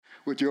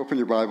Would you open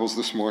your Bibles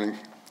this morning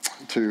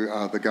to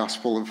the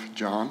Gospel of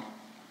John?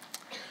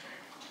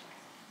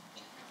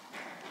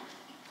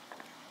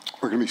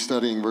 We're going to be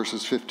studying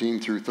verses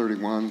 15 through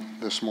 31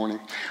 this morning.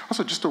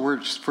 Also, just a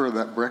word just for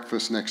that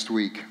breakfast next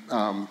week.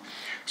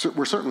 So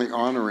we're certainly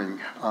honoring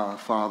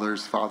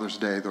Father's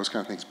Day, those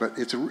kind of things, but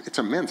it's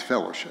a men's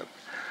fellowship.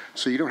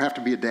 So you don't have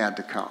to be a dad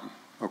to come,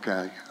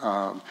 okay?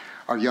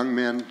 Our young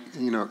men,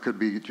 it could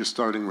be just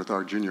starting with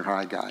our junior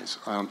high guys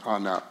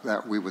on up.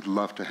 That we would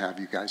love to have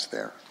you guys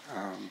there.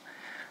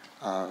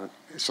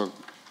 So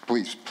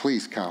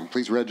please come.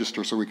 Please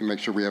register so we can make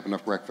sure we have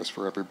enough breakfast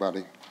for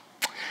everybody.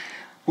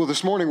 Well,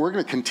 this morning we're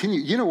going to continue.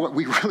 You know what?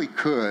 We really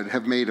could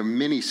have made a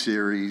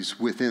mini-series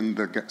within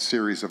the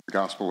series of the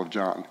Gospel of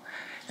John.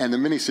 And the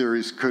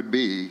mini-series could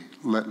be,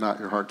 Let Not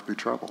Your Hearts Be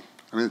Troubled.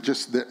 I mean,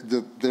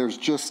 there's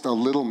just a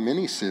little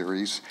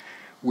mini-series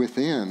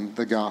within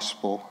the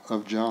Gospel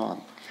of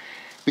John.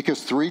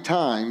 Because 3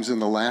 times in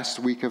the last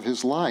week of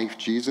his life,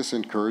 Jesus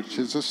encouraged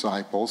his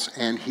disciples,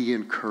 and he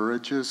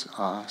encourages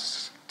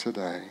us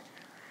today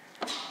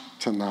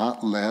to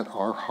not let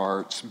our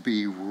hearts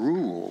be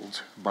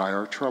ruled by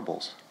our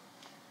troubles.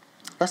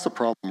 That's the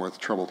problem with a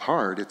troubled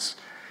heart.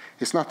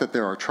 It's not that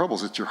there are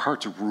troubles, it's your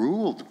heart's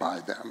ruled by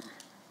them.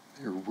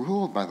 You're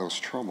ruled by those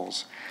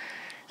troubles.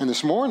 And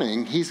this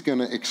morning, he's going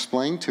to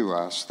explain to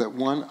us that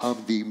one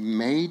of the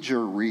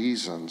major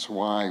reasons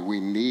why we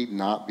need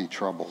not be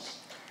troubled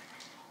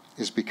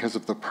is because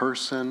of the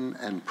person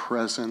and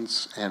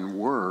presence and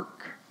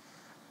work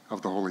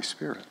of the Holy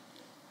Spirit.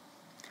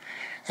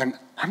 And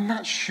I'm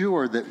not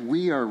sure that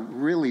we are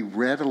really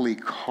readily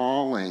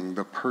calling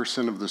the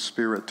person of the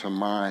Spirit to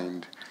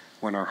mind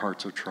when our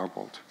hearts are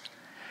troubled.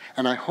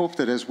 And I hope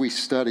that as we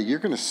study, you're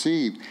going to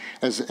see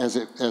as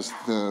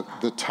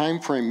the time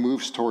frame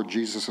moves toward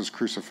Jesus'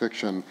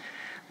 crucifixion,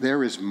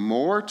 there is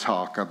more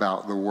talk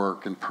about the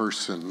work and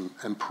person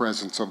and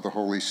presence of the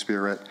Holy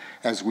Spirit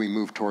as we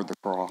move toward the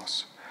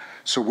cross.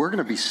 So we're going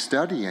to be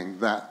studying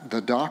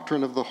the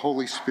doctrine of the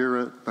Holy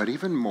Spirit, but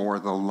even more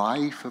the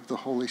life of the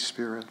Holy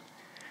Spirit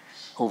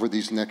over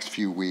these next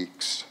few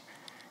weeks.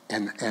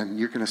 And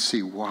you're going to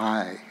see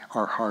why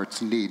our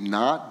hearts need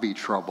not be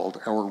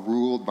troubled or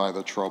ruled by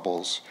the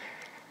troubles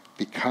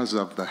because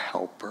of the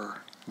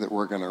helper that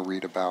we're going to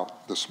read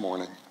about this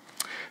morning.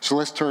 So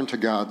let's turn to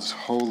God's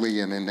holy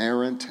and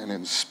inerrant and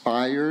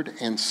inspired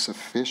and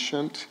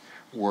sufficient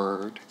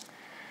word.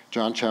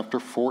 John chapter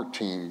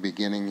 14,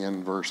 beginning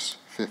in verse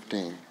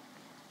 15.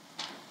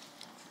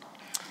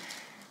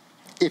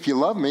 If you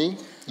love me,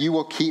 you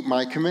will keep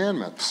my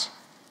commandments.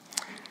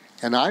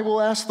 And I will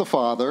ask the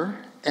Father,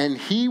 and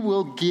he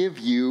will give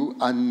you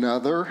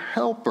another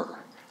helper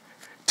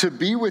to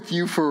be with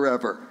you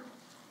forever,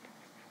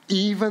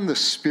 even the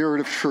Spirit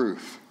of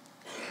truth,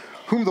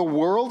 whom the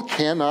world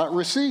cannot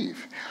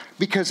receive,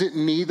 because it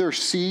neither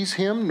sees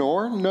him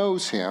nor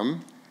knows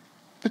him,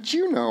 but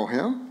you know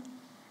him,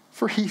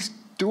 for he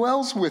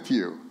dwells with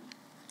you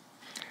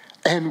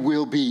and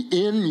will be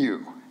in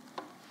you.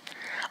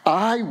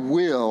 I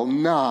will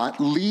not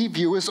leave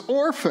you as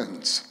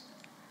orphans.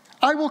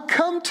 I will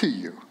come to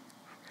you.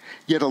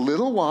 Yet a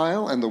little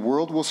while, and the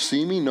world will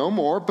see me no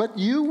more, but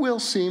you will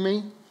see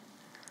me.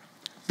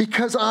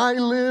 Because I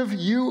live,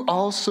 you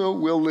also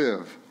will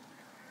live.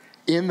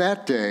 In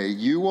that day,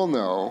 you will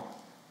know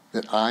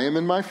that I am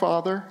in my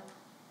Father,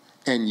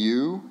 and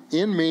you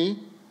in me,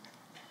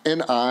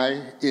 and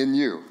I in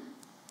you.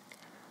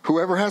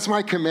 Whoever has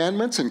my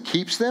commandments and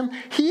keeps them,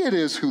 he it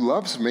is who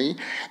loves me,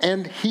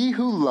 and he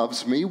who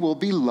loves me will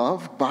be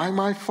loved by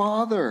my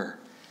Father,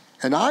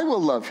 and I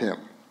will love him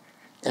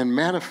and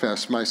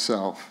manifest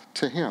myself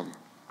to him.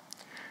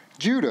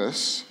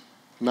 Judas,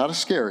 not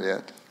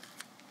Iscariot.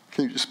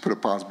 Can you just put a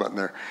pause button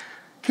there?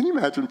 Can you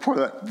imagine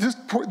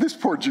this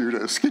poor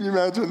Judas? Can you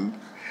imagine?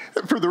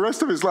 For the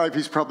rest of his life,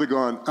 he's probably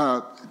gone,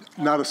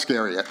 not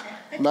Iscariot.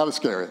 Not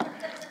Iscariot.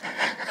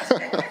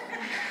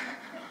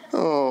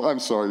 Oh, I'm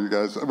sorry, you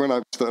guys. When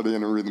I'm studying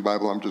and reading the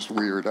Bible, I'm just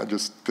weird.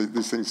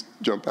 These things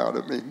jump out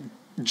at me.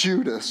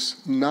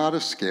 Judas, not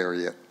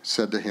Iscariot,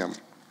 said to him,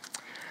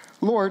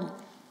 Lord,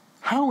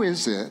 how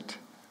is it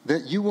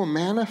that you will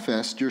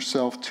manifest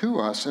yourself to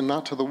us and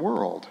not to the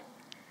world?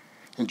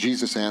 And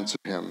Jesus answered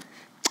him,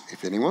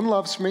 if anyone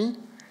loves me,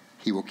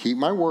 he will keep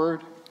my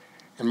word,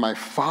 and my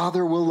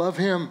Father will love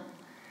him,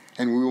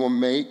 and we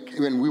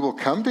will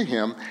come to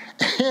him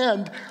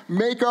and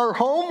make our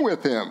home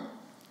with him.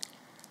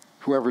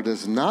 Whoever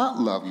does not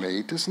love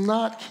me does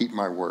not keep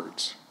my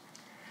words.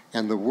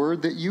 And the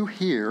word that you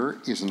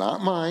hear is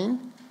not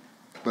mine,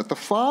 but the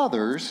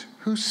Father's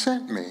who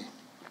sent me.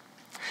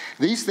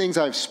 These things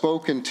I've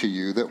spoken to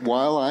you, that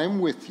while I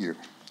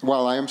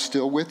am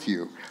still with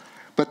you,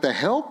 but the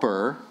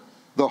Helper,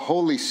 the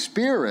Holy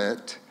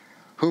Spirit,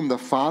 whom the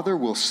Father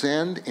will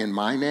send in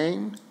my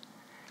name,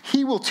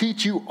 he will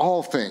teach you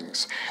all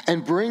things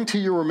and bring to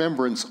your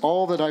remembrance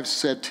all that I've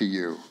said to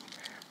you.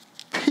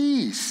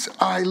 Peace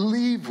I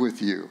leave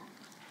with you.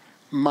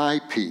 My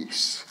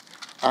peace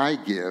I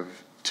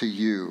give to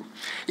you.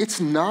 It's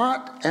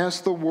not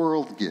as the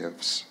world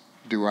gives,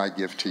 do I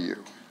give to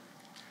you.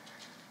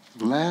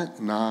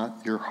 Let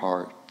not your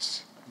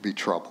hearts be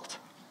troubled,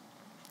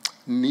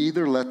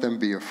 neither let them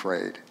be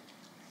afraid.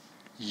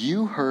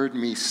 You heard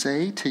me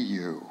say to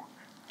you,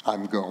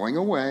 I'm going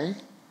away,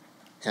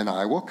 and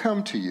I will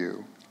come to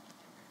you.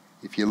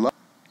 If you love,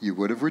 you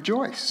would have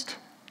rejoiced.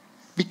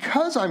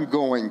 Because I'm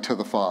going to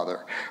the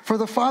Father, for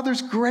the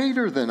Father's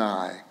greater than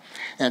I.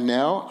 And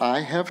now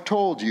I have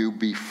told you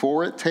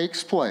before it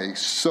takes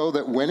place, so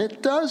that when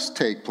it does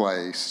take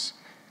place,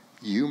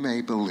 you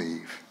may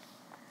believe.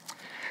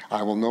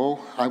 I will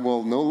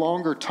no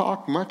longer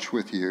talk much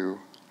with you,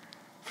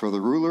 for the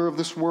ruler of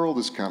this world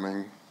is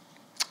coming.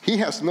 He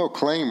has no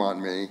claim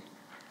on me,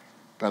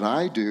 but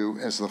I do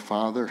as the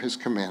Father has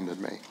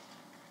commanded me,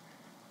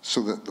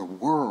 so that the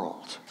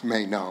world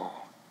may know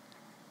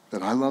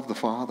that I love the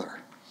Father.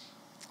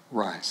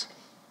 Rise.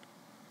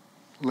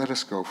 Let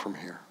us go from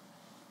here.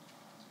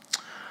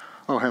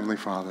 Oh, Heavenly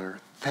Father,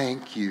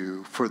 thank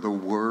you for the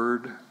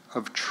word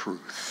of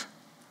truth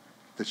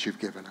that you've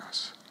given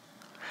us.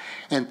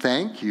 And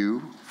thank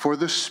you for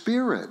the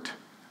Spirit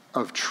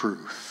of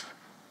truth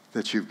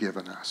that you've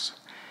given us.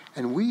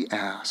 And we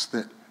ask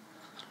that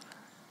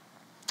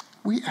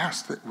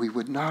we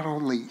would not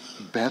only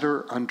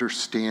better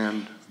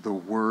understand the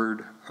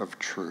word of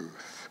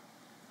truth,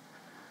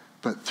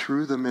 but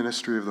through the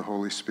ministry of the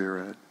Holy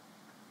Spirit,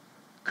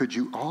 could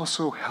you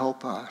also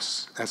help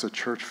us as a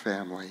church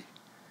family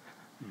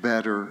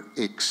better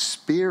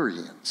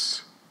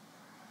experience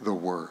the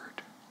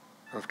word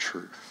of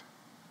truth?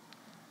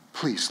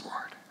 Please,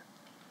 Lord,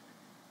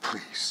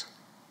 please.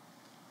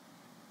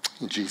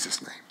 In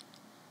Jesus' name,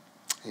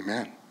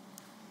 amen.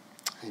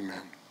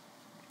 Amen.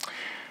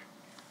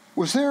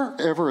 Was there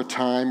ever a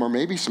time, or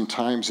maybe some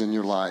times in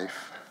your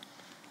life,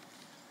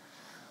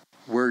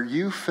 where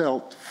you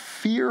felt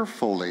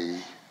fearfully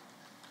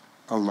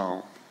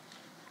alone?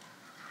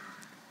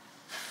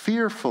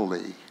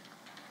 Fearfully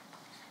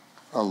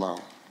alone.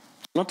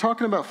 I'm not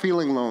talking about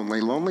feeling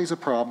lonely. Lonely is a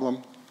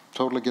problem.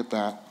 Totally get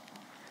that.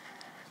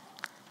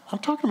 I'm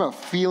talking about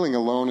feeling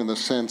alone in the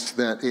sense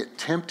that it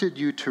tempted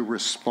you to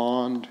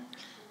respond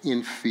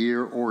in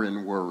fear or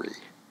in worry.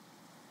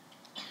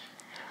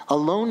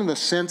 Alone in the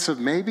sense of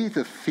maybe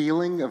the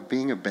feeling of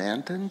being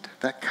abandoned,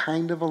 that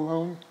kind of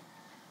alone.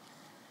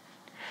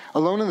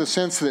 Alone in the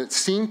sense that it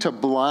seemed to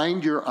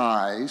blind your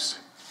eyes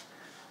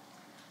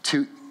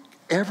to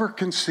ever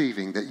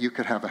conceiving that you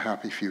could have a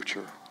happy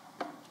future.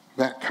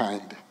 That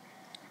kind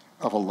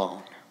of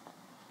alone.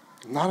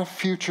 Not a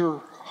future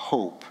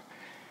hope.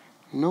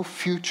 No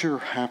future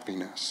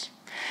happiness.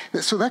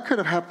 So that could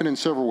have happened in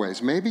several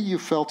ways. Maybe you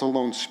felt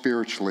alone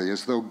spiritually,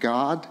 as though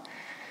God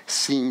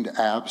seemed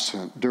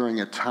absent during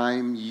a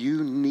time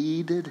you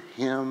needed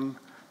him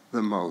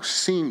the most.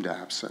 Seemed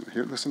absent.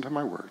 Here, listen to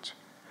my words.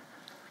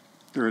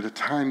 There at a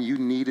time you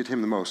needed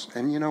him the most.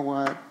 And you know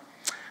what?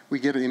 We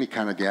get at any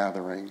kind of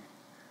gathering.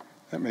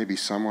 That may be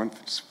someone,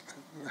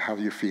 how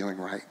you're feeling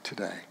right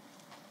today.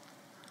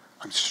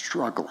 I'm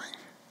struggling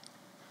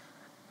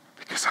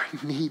because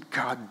I need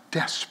God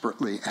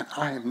desperately, and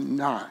I am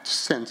not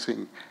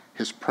sensing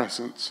his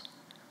presence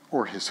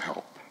or his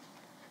help.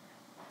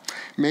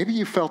 Maybe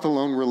you felt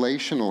alone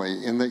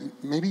relationally, in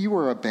that maybe you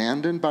were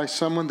abandoned by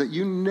someone that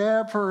you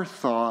never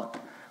thought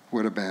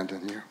would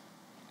abandon you,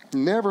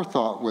 never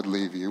thought would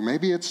leave you.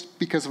 Maybe it's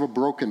because of a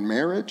broken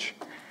marriage.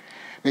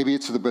 Maybe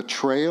it's the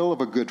betrayal of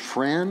a good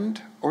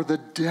friend or the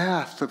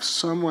death of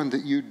someone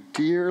that you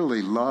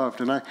dearly loved.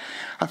 And I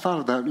thought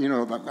of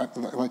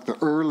that, like the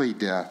early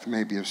death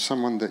maybe of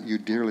someone that you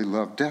dearly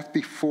loved, death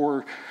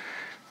before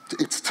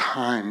its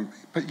time.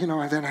 But,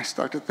 then I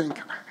start to think,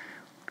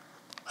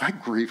 I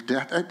grieve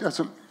death.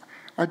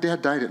 My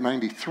dad died at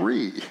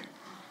 93,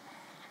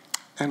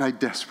 and I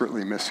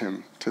desperately miss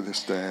him to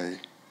this day.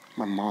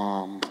 My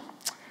mom.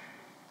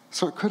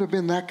 So it could have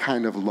been that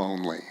kind of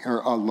lonely or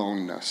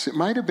aloneness. It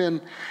might have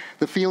been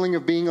the feeling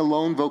of being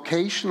alone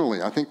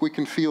vocationally. I think we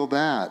can feel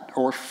that.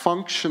 Or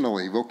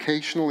functionally,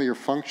 vocationally or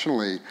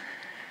functionally,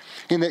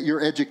 in that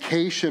your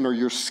education or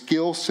your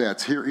skill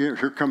sets,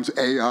 here comes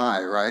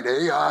AI, right?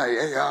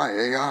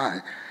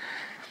 AI.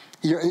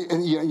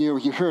 You're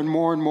hearing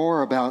more and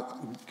more about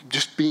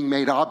just being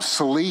made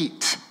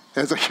obsolete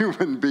as a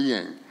human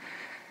being.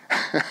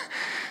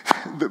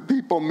 The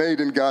people made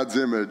in God's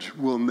image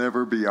will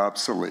never be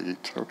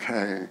obsolete,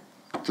 okay?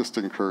 Just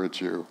to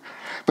encourage you.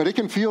 But it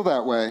can feel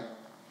that way,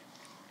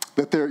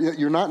 that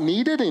you're not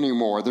needed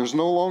anymore. There's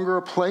no longer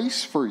a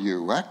place for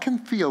you. That can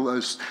feel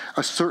as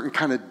a certain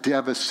kind of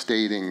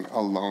devastating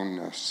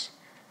aloneness.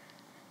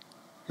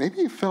 Maybe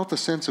you felt a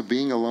sense of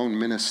being alone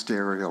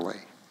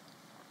ministerially,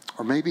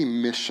 or maybe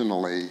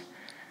missionally,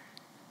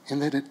 in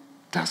that it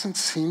doesn't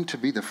seem to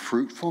be the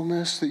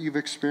fruitfulness that you've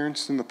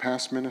experienced in the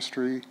past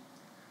ministry.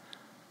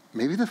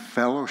 Maybe the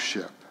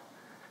fellowship.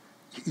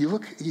 You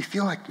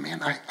feel like,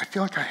 man, I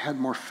feel like I had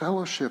more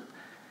fellowship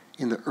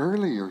in the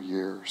earlier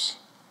years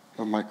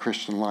of my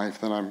Christian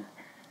life than I'm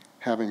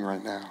having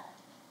right now.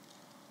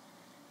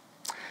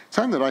 The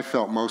time that I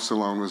felt most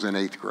alone was in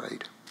 8th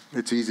grade.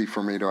 It's easy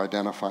for me to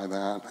identify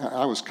that.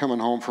 I was coming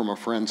home from a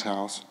friend's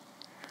house.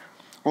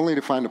 only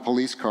to find a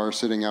police car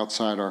sitting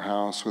outside our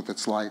house with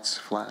its lights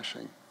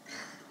flashing.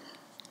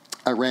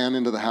 I ran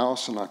into the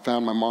house and I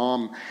found my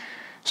mom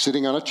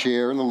sitting on a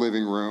chair in the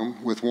living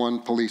room with one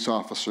police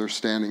officer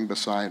standing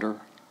beside her.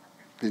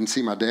 Didn't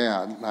see my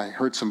dad. I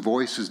heard some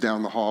voices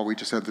down the hall. We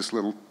just had this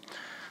little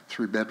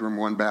 3-bedroom,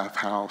 1-bath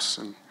house,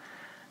 and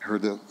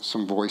heard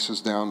some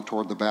voices down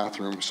toward the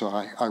bathroom. So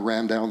I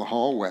ran down the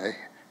hallway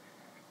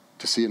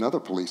to see another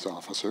police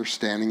officer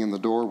standing in the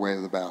doorway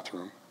of the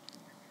bathroom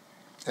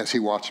as he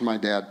watched my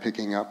dad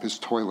picking up his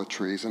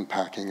toiletries and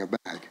packing a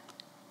bag.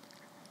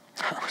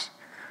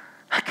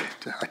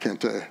 I can't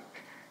tell you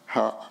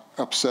how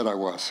upset I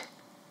was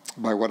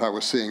by what I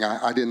was seeing.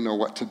 I didn't know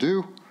what to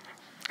do.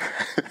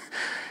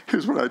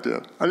 Here's what I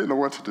did. I didn't know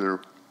what to do.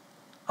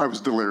 I was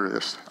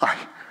delirious. I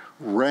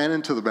ran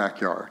into the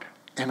backyard,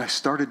 and I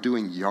started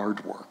doing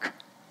yard work.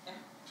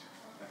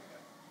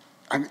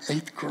 I'm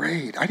 8th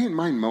grade. I didn't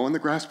mind mowing the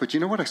grass, but you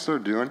know what I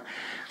started doing?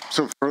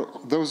 So for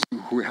those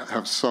who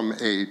have some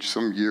age,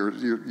 some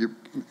years,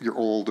 you're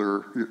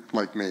older,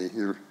 like me.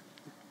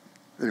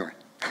 Anyway.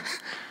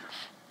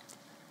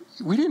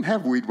 We didn't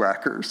have weed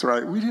whackers,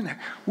 right?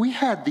 We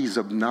had these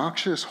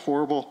obnoxious,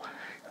 horrible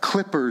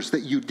clippers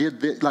that you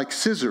did like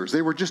scissors.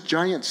 They were just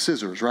giant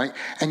scissors, right?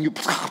 And you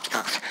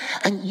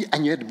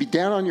had to be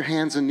down on your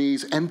hands and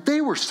knees, and they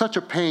were such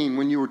a pain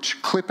when you were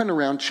clipping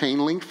around chain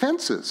link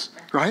fences,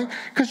 right?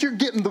 Because you're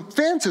getting the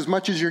fence as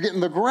much as you're getting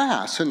the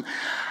grass. And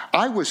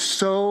I was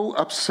so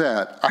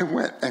upset, I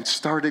went and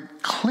started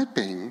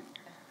clipping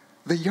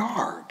the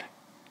yard.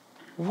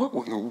 What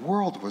in the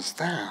world was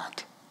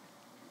that?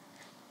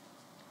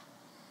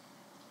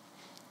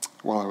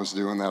 While I was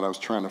doing that, I was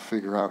trying to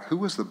figure out who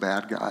was the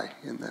bad guy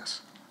in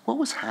this. What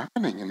was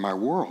happening in my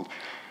world?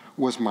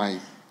 Was my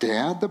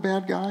dad the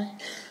bad guy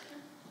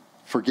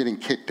for getting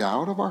kicked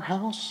out of our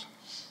house?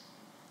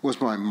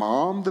 Was my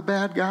mom the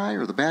bad guy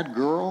or the bad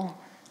girl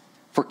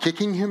for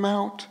kicking him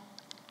out?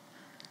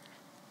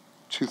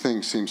 2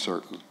 things seem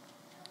certain.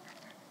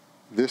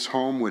 This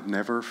home would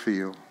never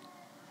feel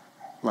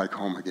like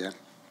home again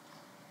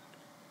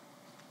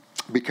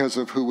because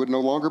of who would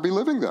no longer be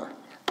living there.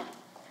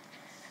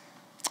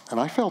 And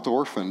I felt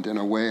orphaned in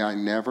a way I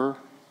never,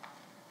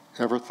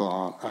 ever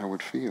thought I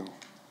would feel.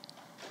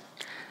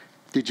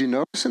 Did you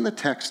notice in the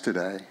text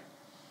today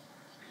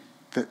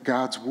that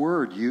God's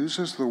word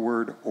uses the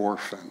word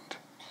orphaned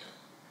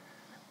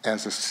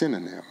as a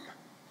synonym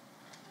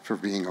for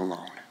being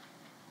alone?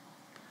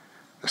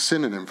 A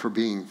synonym for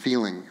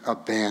feeling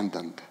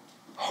abandoned,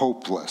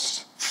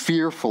 hopeless,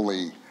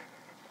 fearfully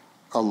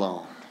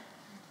alone,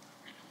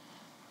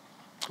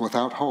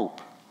 without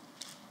hope,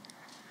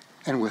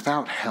 and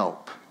without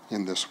help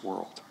in this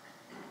world.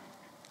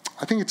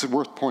 I think it's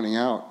worth pointing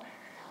out,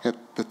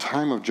 at the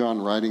time of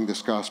John writing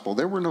this gospel,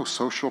 there were no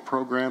social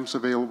programs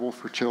available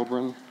for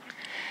children.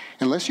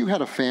 Unless you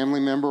had a family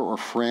member or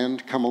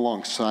friend come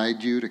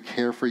alongside you to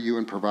care for you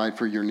and provide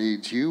for your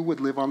needs, you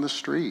would live on the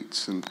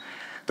streets. And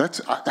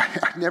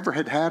I never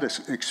had an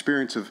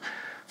experience of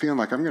feeling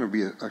like I'm going to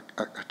be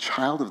a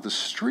child of the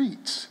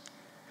streets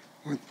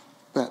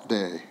that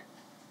day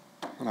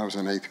when I was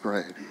in 8th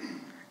grade.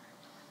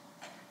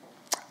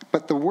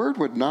 But the word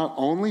would not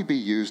only be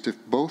used if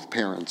both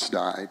parents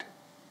died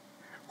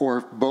or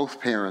if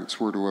both parents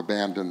were to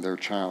abandon their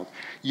child.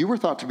 You were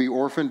thought to be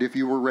orphaned if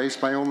you were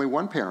raised by only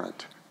one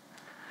parent,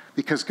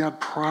 because God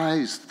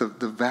prized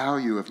the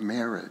value of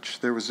marriage.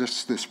 There was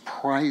just this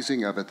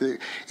prizing of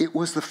it. It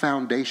was the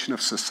foundation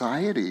of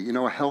society. You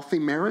know, healthy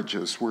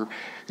marriages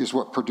is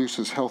what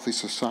produces healthy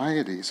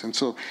societies. And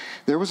so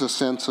there was a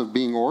sense of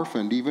being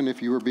orphaned even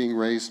if you were being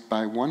raised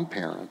by one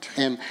parent.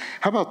 And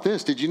how about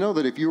this? Did you know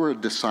that if you were a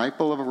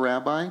disciple of a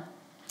rabbi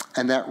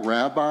and that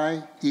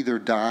rabbi either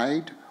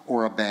died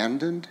or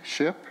abandoned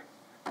ship,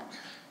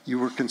 you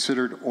were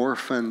considered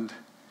orphaned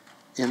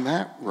in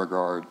that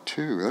regard,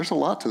 too? There's a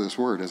lot to this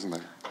word, isn't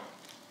there?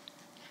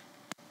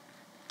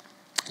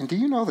 And do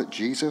you know that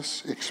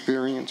Jesus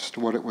experienced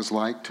what it was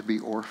like to be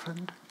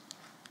orphaned?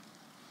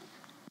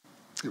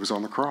 It was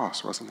on the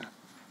cross, wasn't it?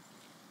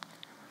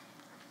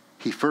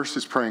 He first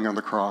is praying on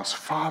the cross,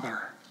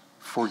 Father,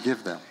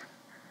 forgive them,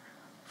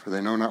 for they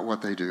know not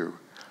what they do.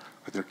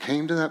 But there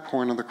came to that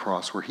point on the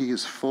cross where he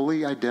is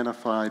fully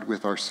identified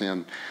with our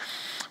sin.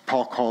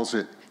 Paul calls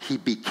it, he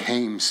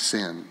became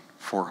sin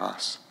for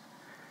us.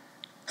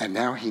 And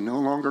now he no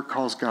longer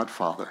calls God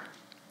Father.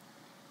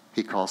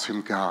 He calls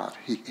him God.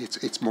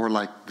 It's more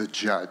like the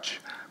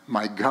judge.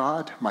 My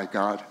God,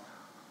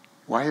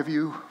 why have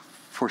you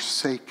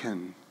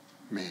forsaken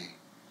me?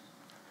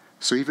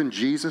 So even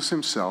Jesus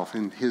himself,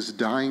 in his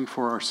dying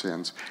for our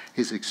sins,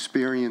 is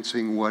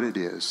experiencing what it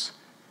is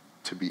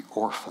to be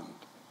orphaned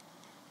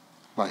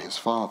by his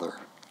Father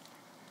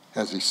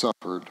as he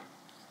suffered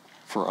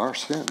for our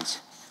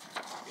sins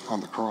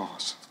on the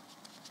cross.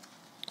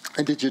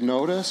 And did you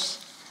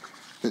notice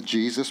that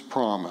Jesus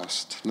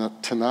promised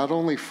to not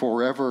only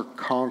forever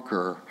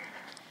conquer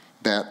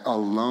that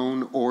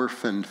alone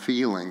orphaned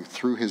feeling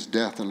through his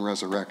death and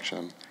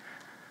resurrection,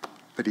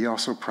 but he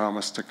also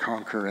promised to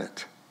conquer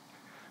it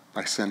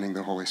by sending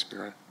the Holy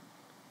Spirit.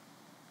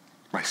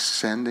 by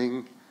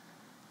sending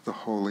the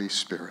Holy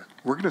Spirit.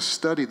 We're going to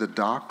study the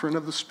doctrine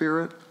of the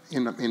Spirit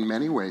in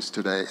many ways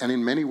today, and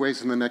in many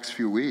ways in the next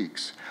few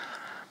weeks.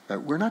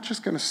 But we're not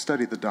just going to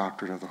study the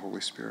doctrine of the Holy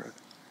Spirit.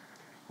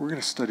 We're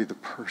going to study the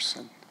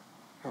person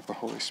of the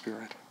Holy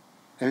Spirit.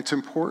 And it's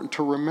important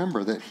to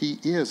remember that he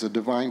is a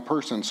divine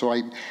person. So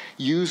I'm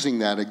using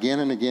that again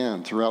and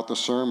again throughout the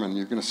sermon.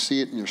 You're going to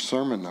see it in your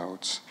sermon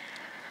notes.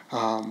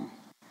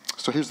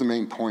 So here's the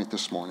main point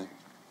this morning.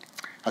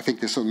 I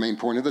think this is the main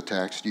point of the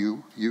text.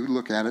 You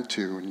look at it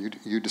too, and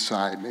you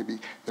decide maybe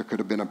there could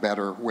have been a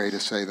better way to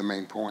say the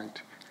main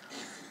point.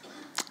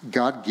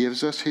 God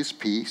gives us his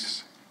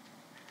peace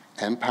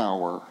and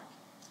power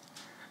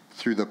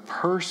through the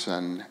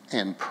person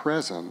and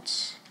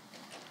presence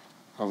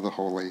of the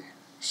Holy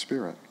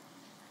Spirit.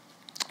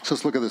 So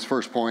let's look at this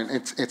first point.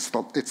 It's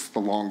the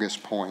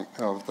longest point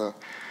of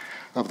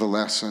the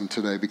lesson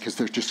today because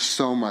there's just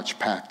so much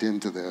packed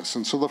into this.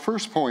 And so the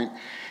first point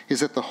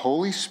is that the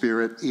Holy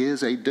Spirit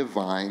is a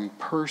divine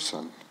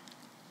person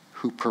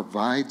who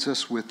provides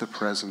us with the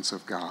presence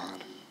of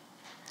God.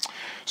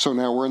 So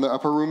now we're in the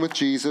upper room with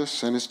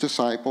Jesus and his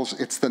disciples.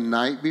 It's the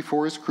night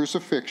before his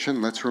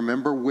crucifixion. Let's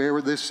remember where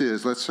this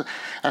is. Let's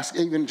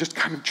even just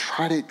kind of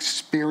try to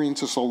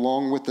experience this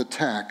along with the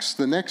text.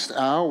 The next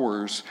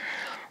hours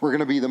were going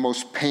to be the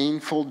most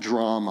painful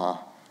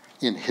drama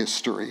in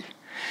history.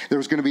 There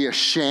was going to be a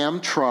sham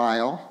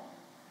trial.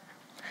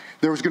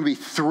 There was going to be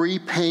 3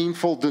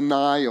 painful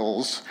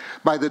denials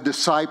by the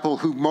disciple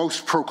who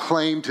most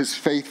proclaimed his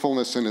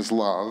faithfulness and his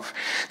love.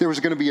 There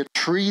was going to be a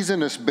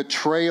treasonous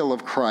betrayal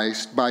of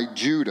Christ by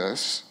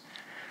Judas.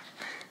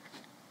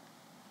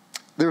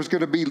 There was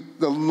going to be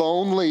the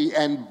lonely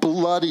and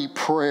bloody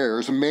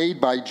prayers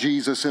made by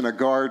Jesus in a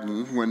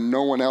garden when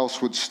no one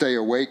else would stay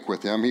awake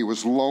with him. He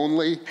was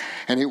lonely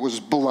and it was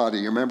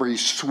bloody. Remember,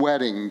 he's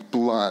sweating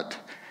blood.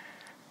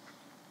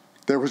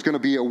 There was going to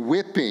be a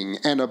whipping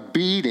and a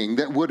beating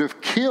that would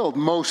have killed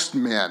most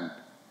men.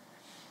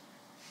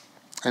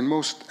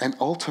 And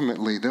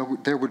ultimately,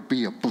 there would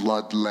be a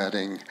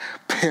bloodletting,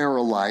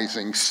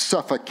 paralyzing,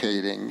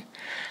 suffocating,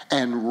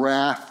 and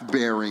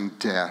wrath-bearing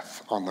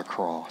death on the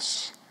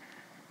cross.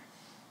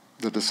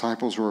 The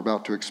disciples were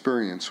about to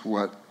experience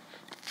what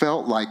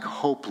felt like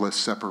hopeless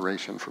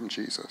separation from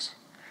Jesus.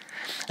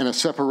 And a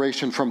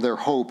separation from their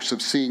hopes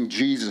of seeing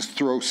Jesus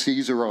throw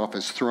Caesar off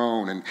his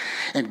throne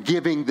and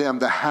giving them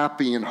the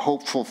happy and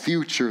hopeful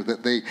future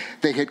that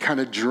they had kind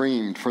of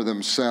dreamed for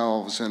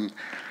themselves. And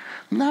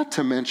not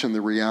to mention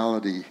the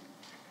reality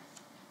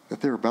that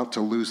they're about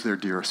to lose their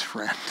dearest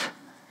friend.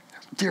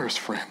 Dearest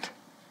friend.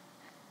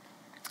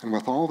 And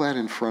with all that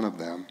in front of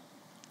them,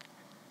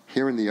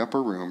 here in the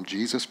upper room,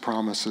 Jesus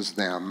promises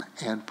them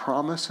and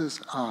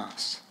promises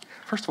us.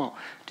 First of all,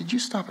 did you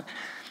stop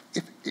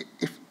it?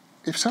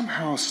 If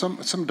somehow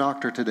some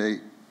doctor today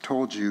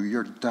told you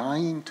you're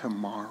dying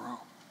tomorrow,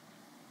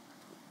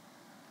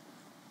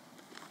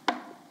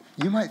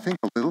 you might think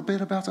a little bit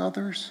about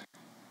others,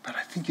 but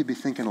I think you'd be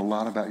thinking a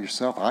lot about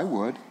yourself. I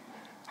would.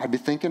 I'd be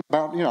thinking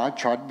about, I'd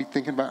try to be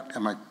thinking about,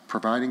 am I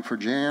providing for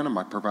Jan? Am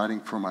I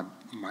providing for my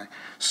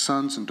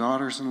sons and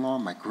daughters-in-law,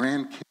 my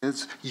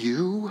grandkids?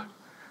 You?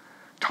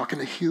 Talking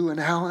to Hugh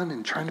and Alan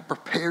and trying to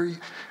prepare you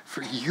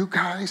for you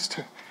guys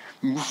to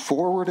move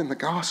forward in the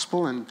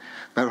gospel.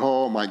 But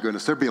oh my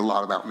goodness, there'd be a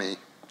lot about me.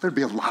 There'd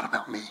be a lot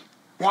about me.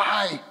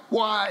 Why?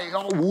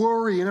 All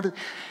worry and everything.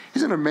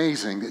 Isn't it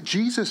amazing that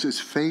Jesus is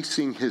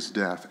facing his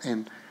death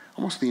and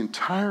almost the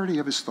entirety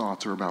of his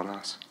thoughts are about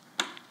us?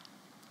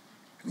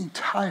 The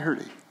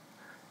entirety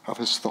of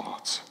his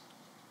thoughts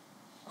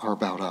are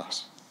about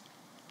us.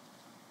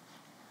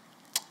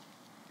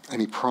 And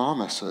he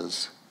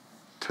promises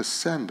to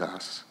send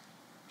us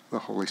the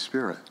Holy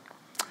Spirit.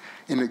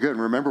 And again,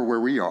 remember where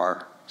we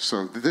are.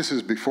 So this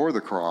is before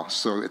the cross.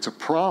 So it's a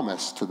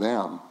promise to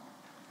them.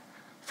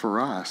 For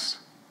us,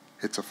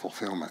 it's a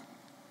fulfillment.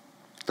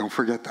 Don't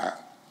forget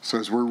that. So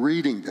as we're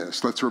reading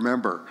this, let's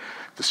remember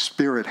the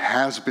Spirit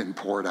has been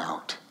poured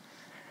out.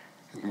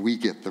 And we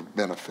get the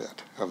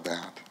benefit of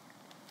that.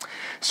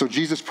 So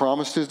Jesus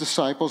promised his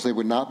disciples they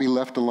would not be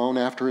left alone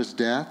after his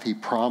death. He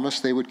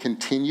promised they would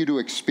continue to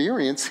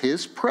experience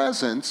his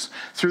presence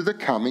through the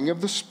coming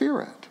of the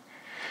Spirit.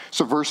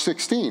 So verse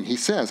 16, he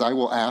says, I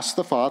will ask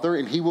the Father,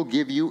 and he will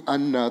give you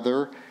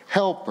another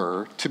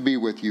helper to be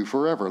with you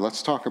forever.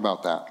 Let's talk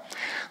about that.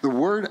 The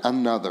word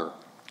another.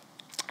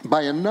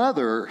 By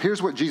another,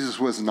 here's what Jesus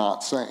was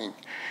not saying.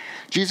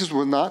 Jesus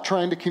was not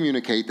trying to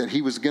communicate that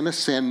he was going to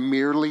send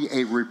merely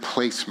a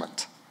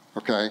replacement,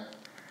 okay?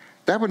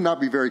 That would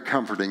not be very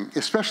comforting,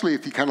 especially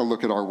if you kind of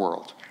look at our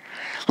world.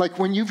 Like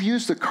when you've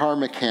used a car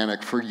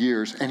mechanic for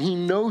years and he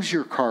knows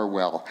your car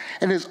well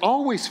and has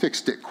always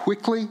fixed it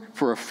quickly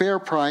for a fair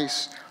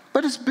price,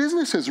 but his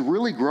business has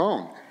really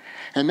grown.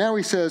 And now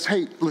he says,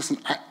 hey, listen,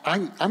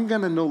 I'm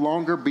going to no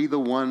longer be the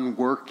one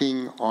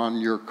working on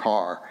your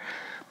car,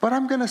 but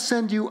I'm going to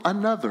send you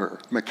another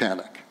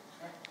mechanic.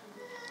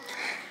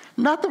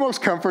 Not the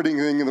most comforting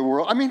thing in the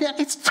world. I mean,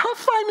 it's tough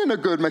finding a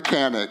good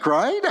mechanic,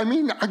 right? I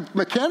mean,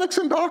 mechanics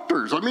and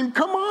doctors. I mean,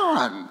 come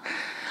on.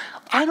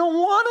 I don't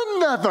want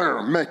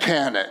another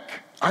mechanic.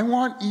 I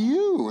want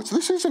you.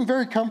 This isn't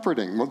very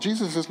comforting. Well,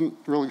 Jesus isn't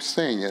really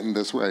saying it in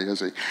this way, is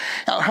he?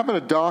 How about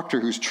a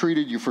doctor who's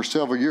treated you for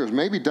several years,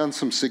 maybe done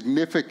some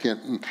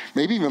significant,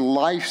 maybe even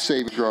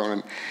life-saving growing?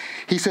 And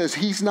he says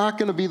he's not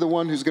going to be the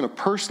one who's going to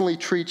personally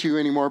treat you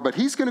anymore, but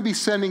he's going to be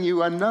sending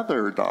you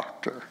another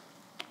doctor.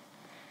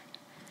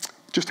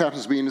 Just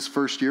happens to be in his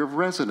first year of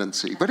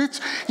residency. But it's,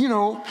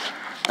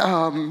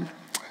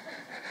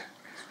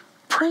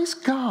 praise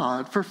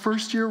God for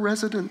first-year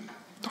resident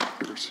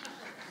doctors.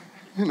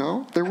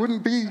 There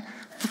wouldn't be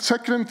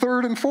second and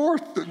third and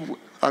fourth.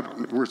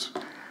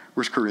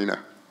 Where's Karina?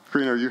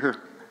 Karina, are you here?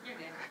 You're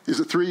good. Is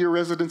it 3-year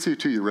residency or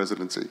 2-year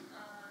residency? It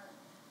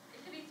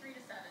could be 3 to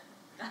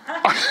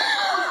 7.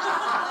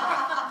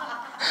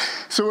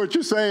 So what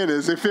you're saying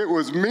is if it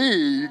was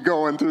me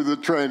going through the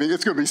training,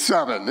 it's going to be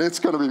 7. It's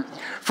going to be,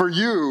 for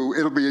you,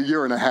 it'll be 1.5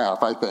 years,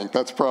 I think.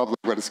 That's probably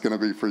what it's going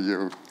to be for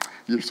you.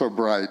 You're so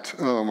bright.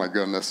 Oh, my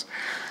goodness.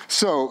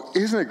 So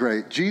isn't it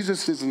great?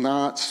 Jesus is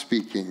not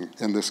speaking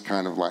in this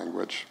kind of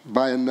language.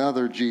 By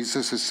another,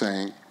 Jesus is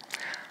saying,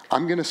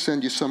 I'm going to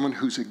send you someone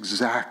who's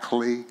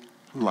exactly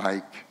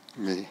like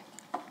me.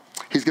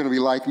 He's going to be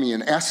like me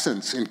in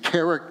essence, in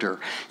character,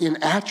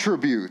 in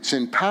attributes,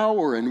 in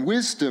power, in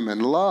wisdom,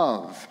 and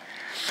love.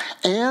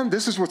 And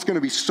this is what's going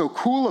to be so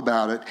cool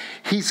about it.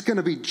 He's going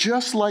to be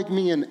just like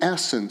me in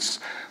essence,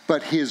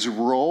 but his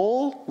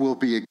role will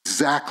be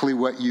exactly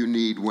what you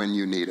need when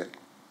you need it.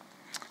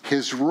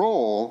 His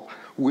role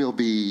will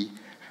be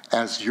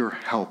as your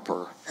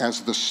helper,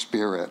 as the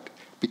Spirit,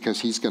 because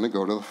he's going to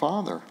go to the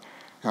Father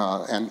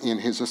and in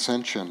his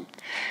ascension.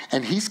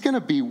 And he's going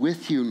to be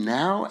with you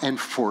now and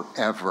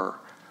forever.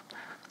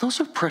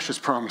 Those are precious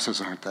promises,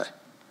 aren't they?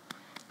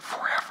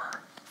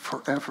 Forever,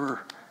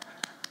 forever,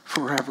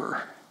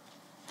 forever.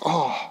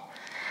 Oh,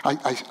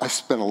 I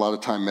spent a lot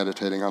of time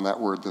meditating on that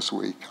word this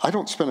week. I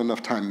don't spend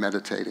enough time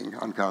meditating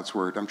on God's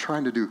word. I'm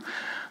trying to do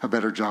a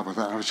better job of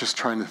that. I was just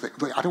trying to think.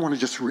 I don't want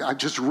to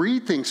just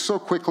read things so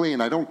quickly,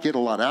 and I don't get a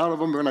lot out of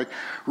them when I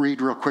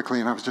read real quickly.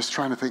 And I was just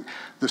trying to think,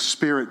 the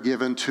Spirit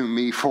given to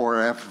me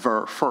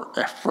forever,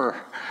 forever,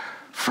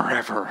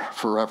 forever,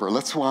 forever.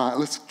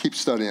 Let's keep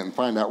studying and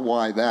find out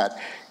why that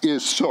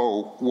is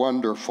so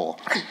wonderful.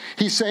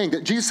 He's saying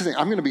that Jesus is saying,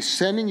 I'm going to be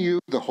sending you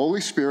the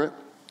Holy Spirit,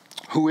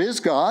 who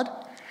is God,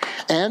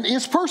 and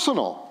is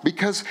personal,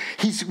 because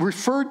he's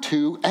referred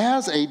to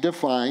as a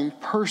divine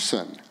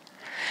person.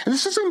 And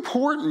this is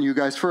important, you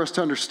guys, for us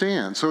to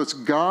understand. So it's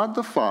God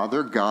the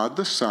Father, God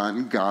the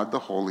Son, God the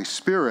Holy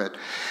Spirit.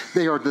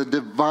 They are the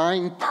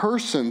divine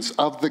persons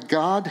of the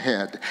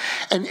Godhead.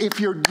 And if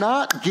you're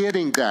not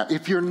getting that,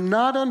 if you're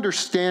not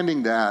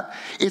understanding that,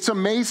 it's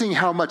amazing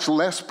how much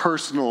less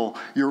personal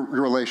your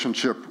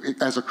relationship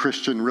as a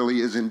Christian really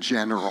is in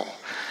general.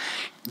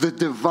 The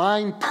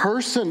divine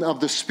person of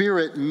the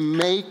Spirit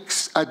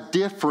makes a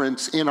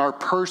difference in our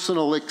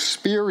personal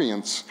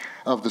experience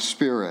of the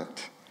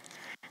Spirit.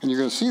 And you're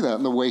going to see that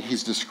in the way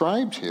he's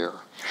described here.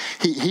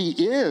 He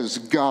is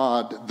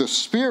God the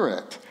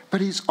Spirit,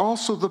 but he's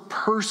also the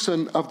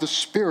person of the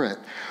Spirit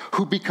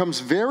who becomes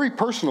very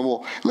personal.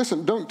 Well,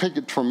 listen, don't take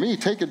it from me.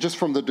 Take it just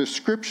from the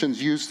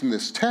descriptions used in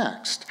this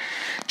text.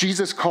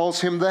 Jesus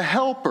calls him the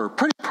helper.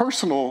 Pretty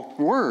personal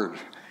word.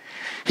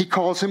 He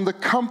calls him the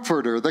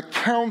comforter, the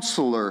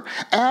counselor,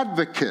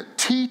 advocate,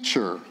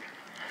 teacher.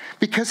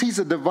 Because he's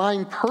a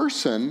divine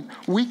person,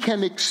 we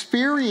can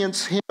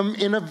experience him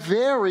in a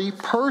very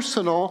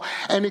personal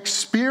and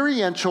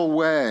experiential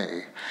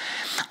way.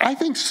 I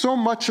think so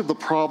much of the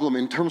problem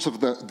in terms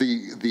of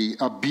the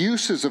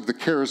abuses of the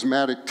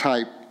charismatic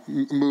type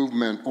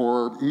movement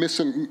or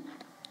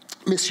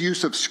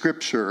misuse of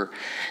Scripture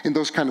and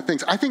those kind of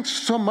things. I think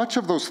so much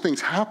of those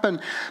things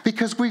happen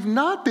because we've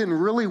not been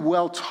really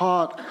well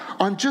taught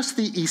on just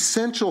the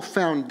essential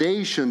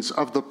foundations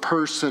of the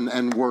person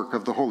and work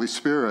of the Holy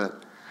Spirit.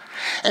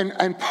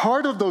 And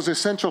part of those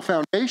essential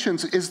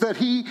foundations is that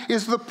he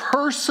is the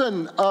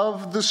person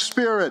of the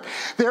Spirit.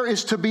 There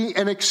is to be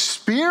an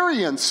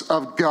experience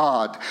of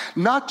God,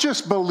 not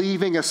just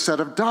believing a set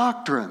of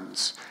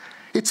doctrines.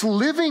 It's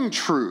living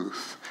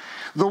truth.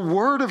 The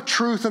word of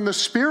truth and the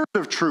Spirit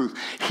of truth.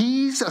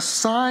 He's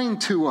assigned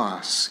to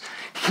us.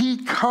 He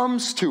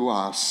comes to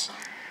us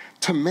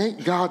to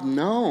make God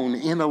known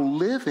in a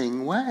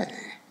living way.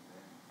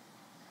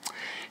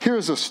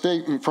 Here's a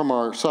statement from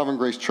our Sovereign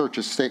Grace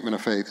Church's Statement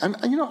of Faith. And,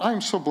 I'm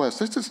so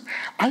blessed.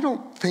 I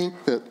don't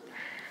think that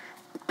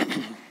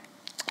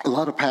a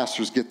lot of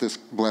pastors get this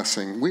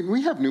blessing.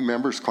 We have new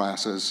members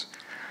classes.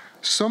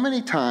 So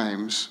many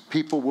times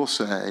people will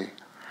say,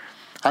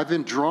 I've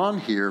been drawn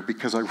here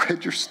because I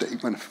read your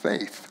Statement of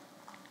Faith.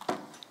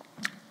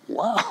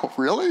 Wow,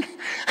 really?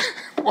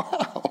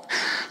 Wow.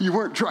 You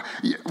weren't drawn.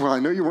 Well, I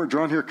know you weren't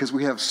drawn here because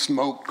we have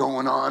smoke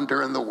going on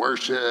during the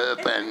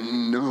worship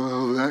and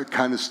that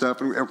kind of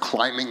stuff. And we have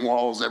climbing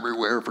walls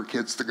everywhere for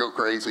kids to go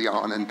crazy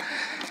on and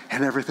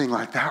everything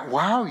like that.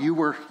 Wow, you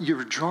were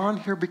drawn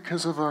here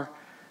because of our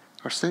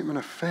Statement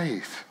of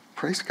Faith.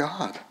 Praise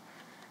God.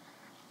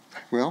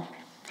 Well,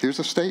 here's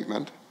a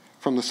statement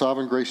from the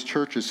Sovereign Grace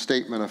Church's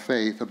statement of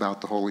faith about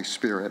the Holy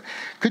Spirit.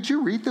 Could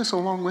you read this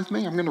along with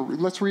me?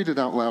 Let's read it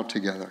out loud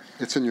together.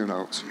 It's in your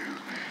notes.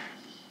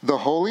 The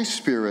Holy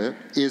Spirit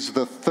is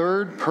the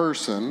third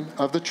person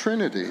of the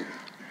Trinity,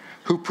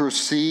 who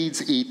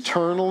proceeds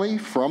eternally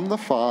from the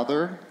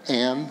Father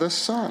and the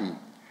Son.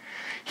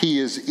 He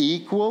is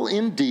equal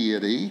in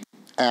deity,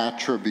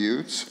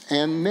 attributes,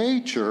 and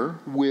nature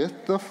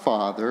with the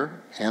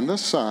Father and the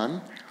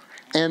Son,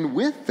 and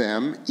with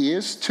them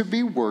is to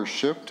be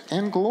worshiped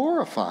and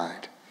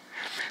glorified.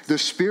 The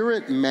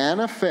Spirit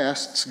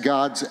manifests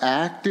God's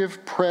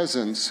active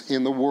presence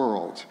in the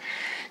world,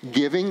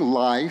 giving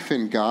life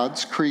in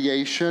God's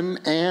creation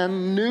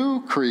and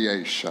new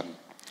creation,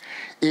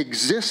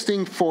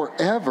 existing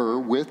forever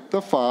with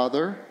the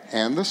Father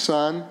and the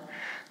Son.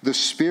 The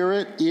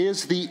Spirit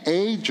is the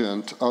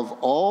agent of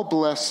all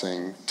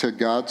blessing to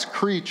God's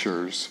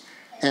creatures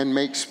and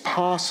makes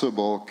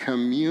possible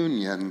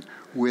communion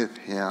with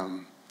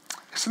Him.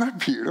 Isn't that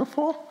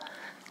beautiful?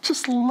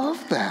 Just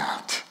love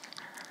that.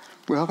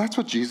 Well, that's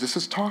what Jesus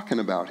is talking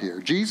about here.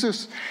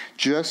 Jesus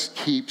just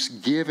keeps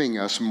giving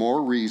us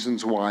more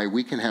reasons why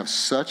we can have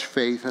such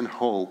faith and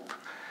hope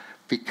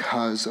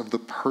because of the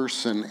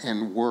person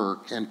and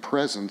work and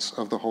presence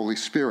of the Holy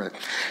Spirit.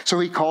 So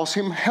he calls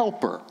him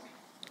helper.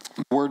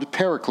 The word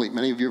paraclete,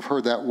 many of you have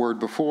heard that word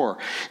before.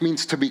 It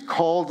means to be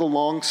called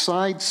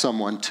alongside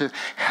someone, to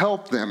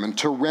help them and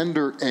to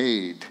render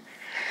aid.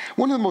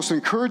 One of the most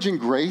encouraging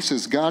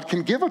graces God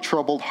can give a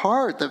troubled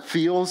heart that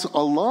feels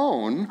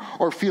alone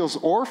or feels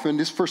orphaned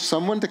is for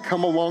someone to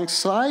come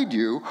alongside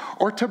you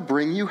or to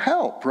bring you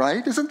help,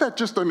 right? Isn't that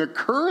just an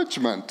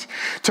encouragement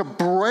to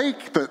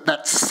break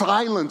that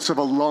silence of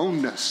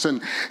aloneness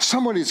and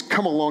someone who's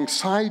come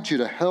alongside you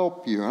to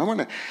help you? I want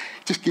to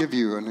just give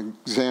you an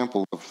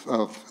example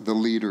of the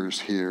leaders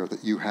here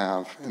that you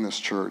have in this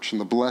church and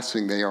the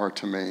blessing they are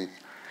to me.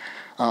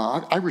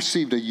 I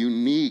received a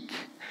unique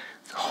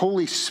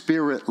Holy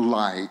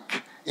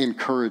Spirit-like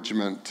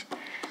encouragement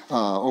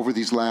over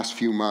these last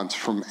few months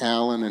from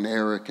Alan and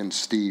Eric and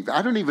Steve.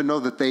 I don't even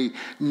know that they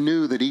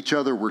knew that each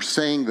other were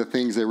saying the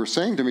things they were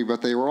saying to me,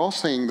 but they were all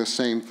saying the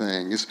same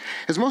thing.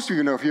 As most of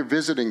you know, if you're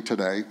visiting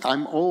today,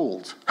 I'm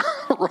old,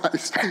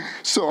 right?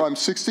 So I'm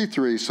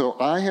 63, so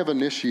I have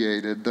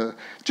initiated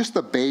just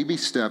the baby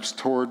steps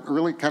toward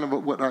really kind of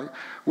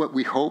what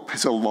we hope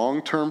is a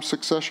long-term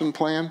succession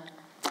plan.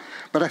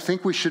 But I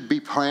think there should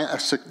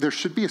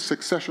be a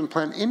succession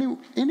plan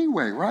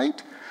anyway,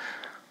 right?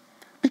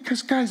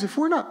 Because, guys, if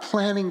we're not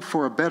planning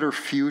for a better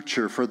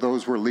future for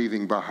those we're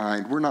leaving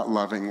behind, we're not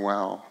loving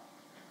well.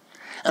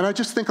 And I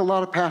just think a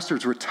lot of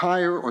pastors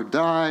retire or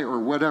die or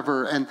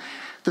whatever, and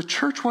the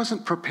church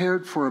wasn't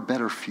prepared for a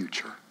better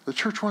future. The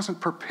church wasn't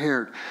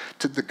prepared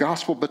the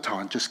gospel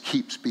baton just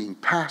keeps being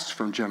passed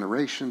from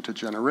generation to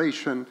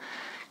generation,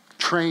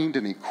 trained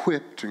and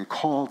equipped and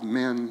called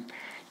men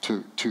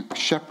to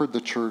shepherd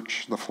the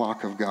church, the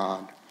flock of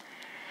God.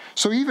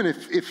 So even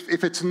if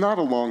it's not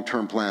a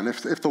long-term plan,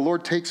 if the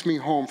Lord takes me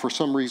home for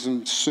some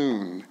reason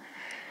soon,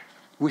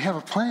 we have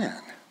a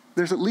plan.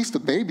 There's at least the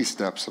baby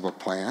steps of a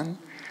plan.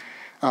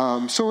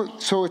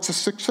 So it's a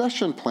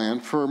succession plan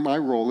for my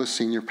role as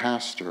senior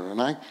pastor. And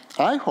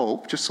I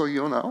hope, just so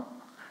you'll know,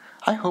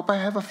 I hope I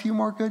have a few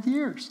more good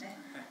years.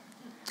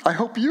 I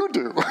hope you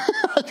do.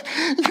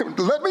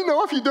 Let me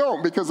know if you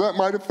don't, because that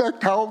might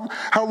affect how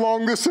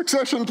long this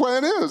succession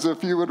plan is,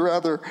 if you would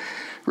rather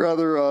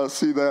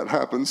see that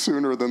happen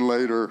sooner than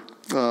later.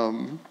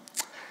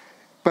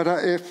 But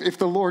if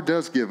the Lord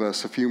does give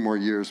us a few more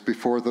years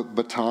before the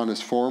baton is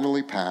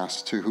formally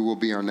passed to who will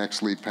be our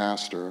next lead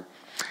pastor,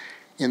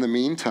 in the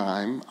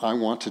meantime, I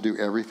want to do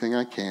everything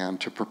I can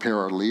to prepare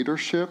our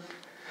leadership,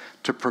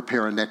 to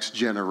prepare a next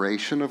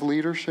generation of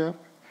leadership,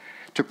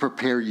 to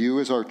prepare you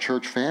as our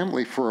church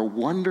family for a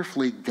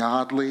wonderfully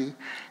godly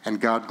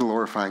and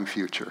God-glorifying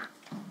future.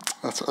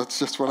 That's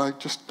just what I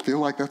just feel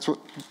like that's what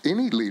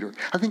any leader,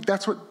 I think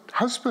that's what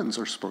husbands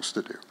are supposed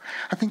to do.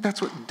 I think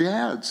that's what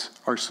dads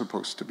are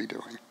supposed to be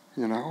doing,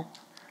 you know?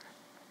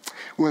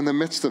 Well, in the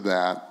midst of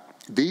that,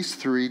 these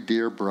three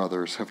dear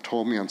brothers have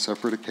told me on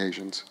separate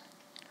occasions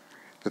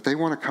that they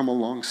want to come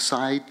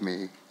alongside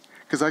me.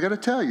 Because I got to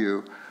tell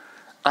you,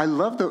 I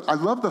love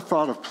the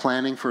thought of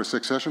planning for a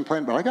succession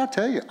plan, but I got to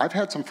tell you, I've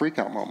had some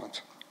freak-out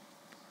moments.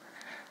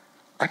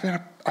 I've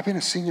been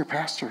a senior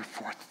pastor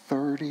for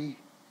 30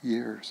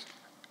 years,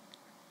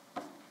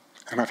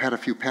 and I've had a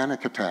few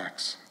panic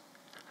attacks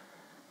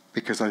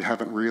because I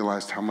haven't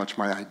realized how much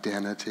my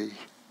identity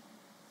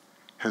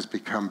has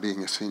become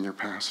being a senior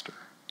pastor,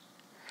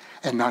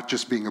 and not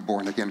just being a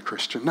born-again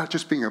Christian, not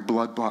just being a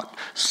blood-bought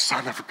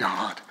son of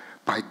God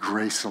by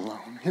grace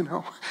alone, you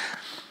know.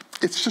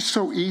 It's just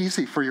so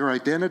easy for your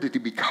identity to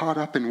be caught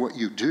up in what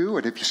you do.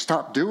 And if you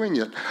stop doing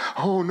it,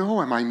 oh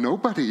no, am I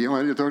nobody? You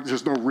know,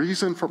 there's no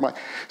reason for my...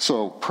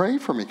 So pray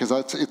for me,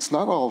 because it's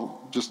not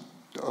all just,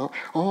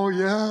 oh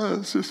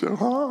yes, just,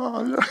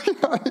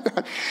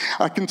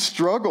 I can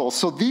struggle.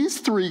 So these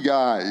three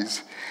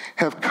guys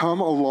have come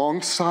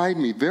alongside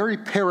me, very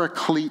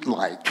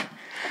paraclete-like,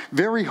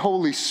 very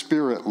Holy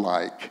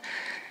Spirit-like.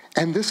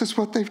 And this is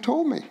what they've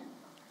told me.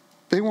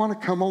 They want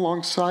to come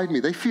alongside me.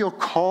 They feel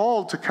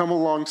called to come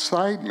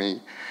alongside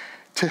me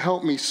to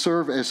help me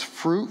serve as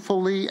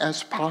fruitfully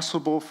as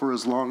possible for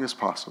as long as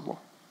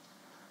possible.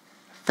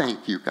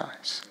 Thank you,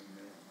 guys.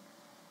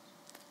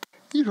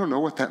 You don't know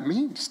what that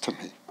means to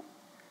me.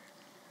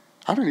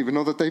 I don't even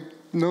know that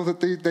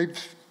they've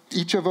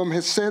each of them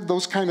has said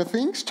those kind of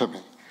things to me,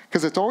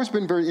 because it's always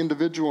been very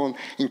individual and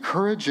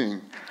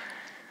encouraging.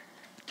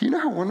 Do you know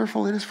how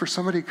wonderful it is for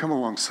somebody to come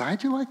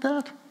alongside you like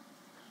that?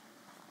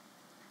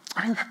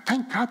 I mean,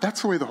 thank God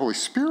that's the way the Holy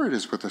Spirit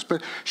is with us.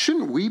 But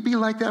shouldn't we be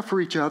like that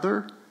for each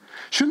other?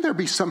 Shouldn't there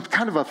be some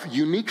kind of a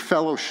unique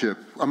fellowship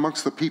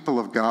amongst the people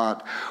of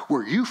God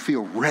where you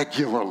feel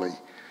regularly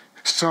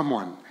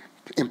someone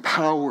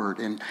empowered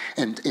and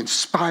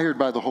inspired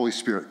by the Holy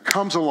Spirit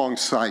comes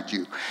alongside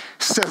you,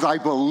 says, I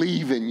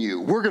believe in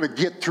you. We're going to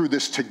get through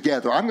this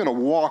together. I'm going to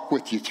walk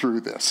with you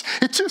through this.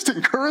 It just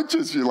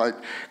encourages you like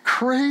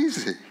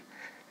crazy.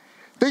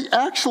 They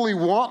actually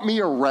want me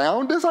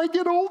around as I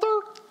get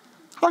older?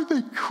 Are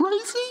they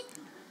crazy?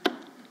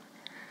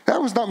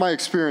 That was not my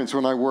experience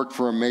when I worked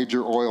for a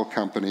major oil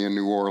company in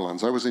New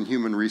Orleans. I was in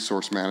human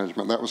resource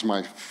management. That was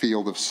my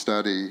field of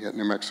study at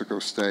New Mexico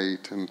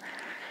State. And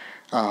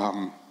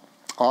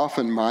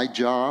often my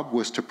job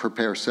was to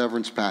prepare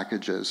severance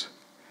packages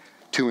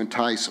to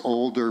entice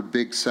older,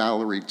 big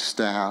salaried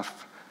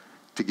staff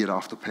to get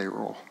off the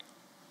payroll.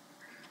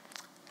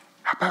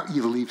 How about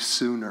you leave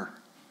sooner?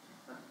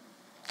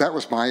 That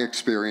was my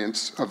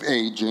experience of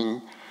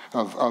aging,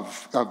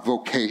 of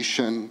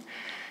vocation.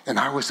 And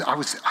I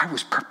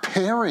was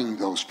preparing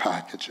those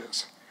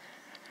packages.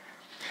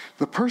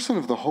 The person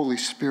of the Holy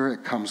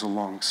Spirit comes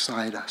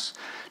alongside us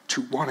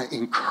to want to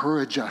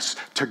encourage us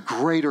to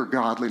greater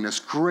godliness,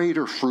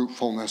 greater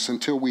fruitfulness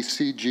until we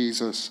see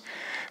Jesus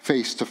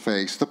face to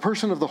face. The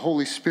person of the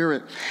Holy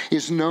Spirit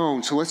is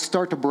known. So let's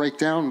start to break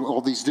down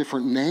all these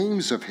different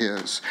names of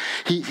his.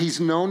 He's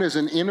known as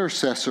an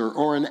intercessor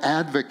or an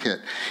advocate.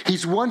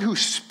 He's one who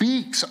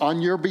speaks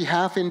on your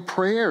behalf in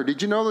prayer.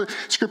 Did you know that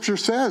Scripture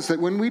says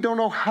that when we don't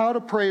know how to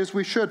pray as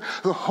we should,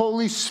 the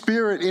Holy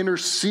Spirit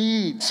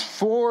intercedes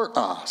for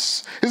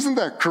us? Isn't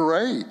that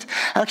great?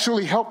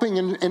 Actually helping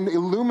and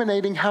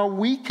illuminating how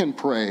we can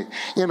pray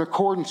in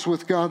accordance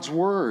with God's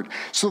word.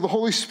 So the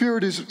Holy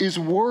Spirit is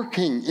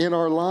working in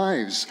our lives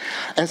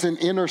as an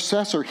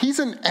intercessor. He's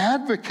an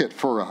advocate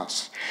for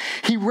us.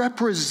 He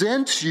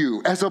represents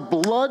you as a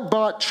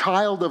blood-bought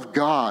child of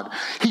God.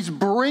 He's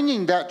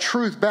bringing that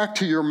truth back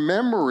to your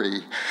memory,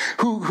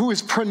 who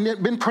has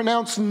been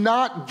pronounced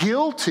not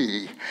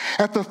guilty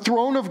at the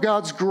throne of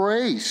God's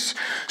grace,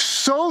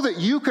 so that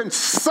you can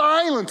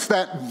silence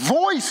that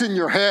voice in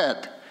your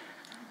head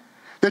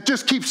that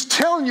just keeps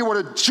telling you what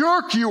a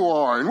jerk you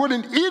are and what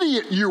an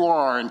idiot you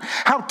are and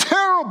how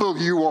terrible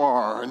you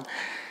are. And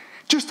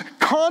just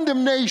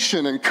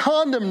condemnation and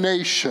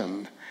condemnation.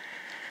 And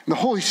the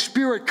Holy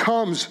Spirit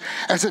comes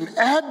as an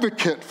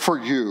advocate for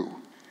you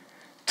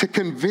to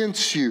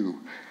convince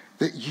you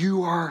that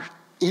you are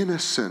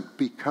innocent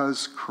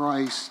because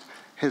Christ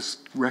has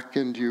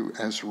reckoned you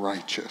as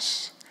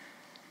righteous,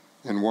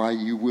 and why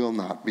you will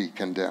not be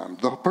condemned.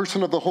 The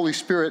person of the Holy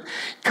Spirit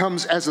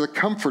comes as a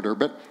comforter,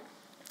 but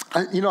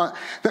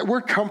that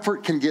word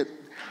comfort can get,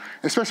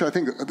 especially I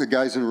think the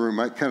guys in the room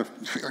might kind of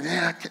feel,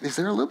 is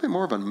there a little bit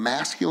more of a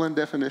masculine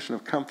definition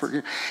of comfort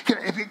here?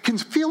 It can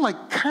feel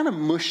like kind of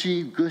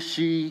mushy,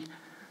 gushy,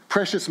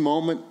 precious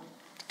moment,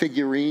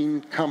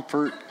 figurine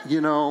comfort,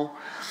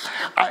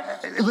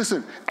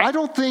 Listen, I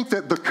don't think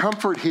that the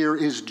comfort here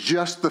is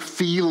just the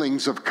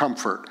feelings of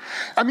comfort.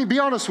 I mean, be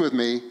honest with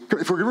me.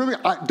 If we're really,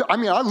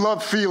 I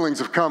love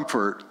feelings of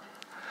comfort.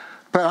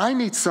 But I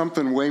need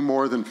something way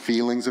more than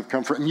feelings of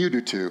comfort, and you do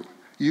too.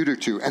 You do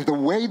too. And the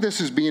way this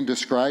is being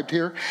described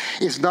here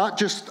is not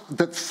just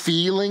the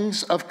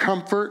feelings of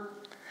comfort.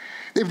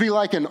 It'd be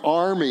like an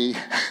army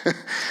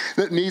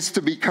that needs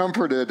to be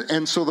comforted,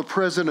 and so the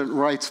president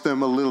writes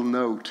them a little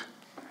note.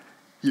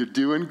 You're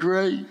doing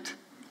great,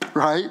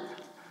 right?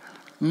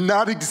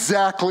 Not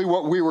exactly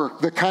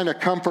the kind of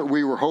comfort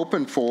we were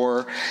hoping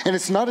for. And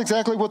it's not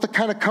exactly what the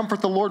kind of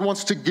comfort the Lord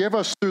wants to give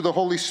us through the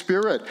Holy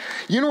Spirit.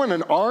 You know when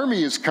an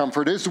army is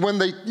comforted is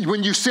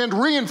when you send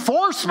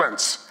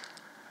reinforcements.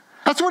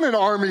 That's when an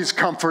army is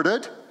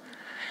comforted.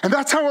 And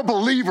that's how a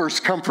believer's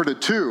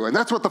comforted too. And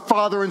that's what the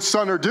Father and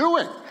Son are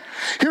doing.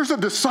 Here's the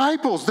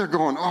disciples. They're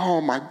going,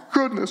 oh my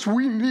goodness,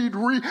 we need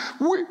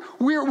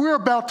we're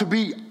about to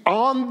be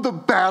on the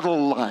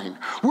battle line.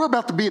 We're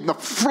about to be in the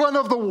front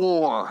of the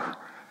war.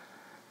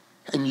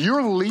 And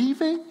you're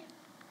leaving?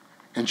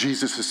 And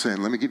Jesus is saying,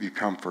 let me give you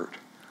comfort.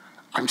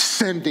 I'm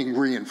sending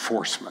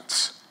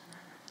reinforcements.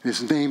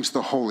 His name's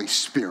the Holy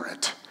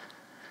Spirit.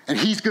 And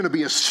he's going to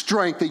be a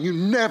strength that you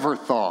never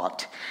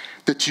thought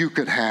that you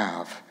could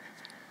have,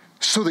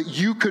 so that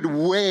you could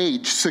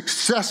wage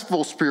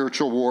successful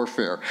spiritual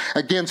warfare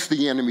against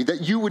the enemy,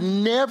 that you would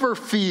never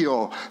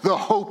feel the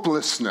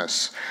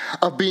hopelessness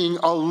of being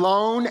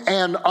alone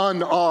and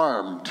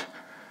unarmed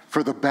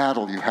for the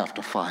battle you have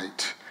to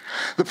fight.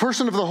 The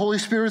person of the Holy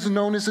Spirit is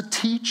known as a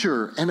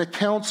teacher and a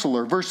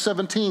counselor. Verse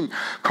 17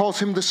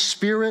 calls him the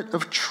Spirit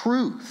of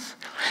truth.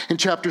 In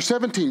chapter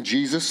 17,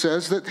 Jesus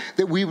says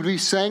that we would be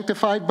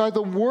sanctified by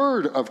the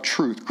word of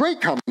truth. Great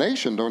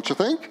combination, don't you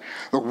think?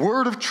 The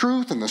word of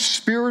truth and the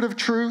Spirit of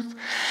truth.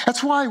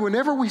 That's why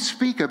whenever we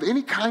speak of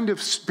any kind of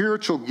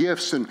spiritual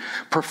gifts and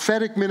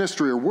prophetic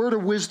ministry or word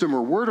of wisdom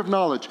or word of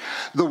knowledge,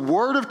 the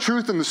word of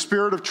truth and the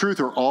Spirit of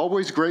truth are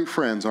always great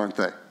friends, aren't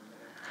they?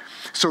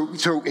 So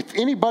if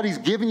anybody's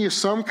giving you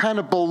some kind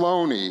of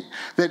baloney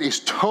that is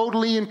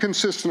totally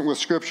inconsistent with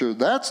Scripture,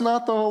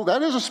 that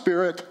is a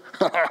spirit.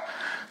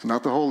 It's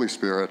not the Holy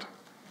Spirit.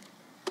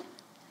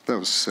 That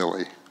was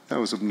silly.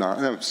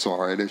 I'm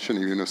sorry, I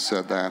shouldn't even have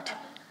said that.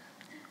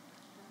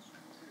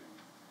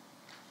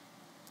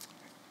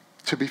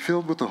 To be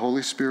filled with the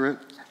Holy Spirit,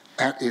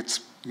 at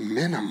its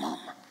minimum,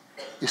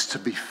 is to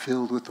be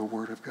filled with the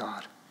Word of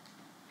God.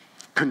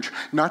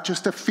 Not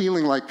just a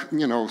feeling like,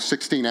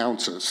 16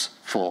 ounces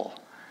full.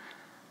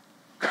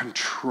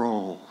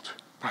 Controlled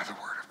by the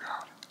Word of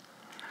God.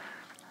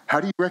 How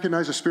do you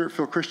recognize a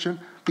Spirit-filled Christian?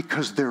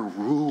 Because they're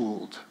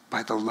ruled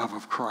by the love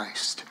of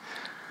Christ.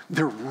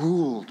 They're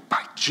ruled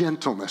by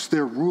gentleness.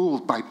 They're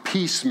ruled by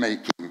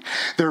peacemaking.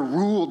 They're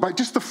ruled by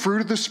just the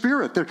fruit of the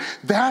Spirit.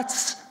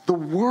 That's the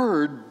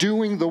Word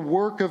doing the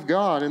work of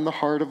God in the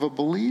heart of a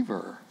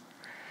believer.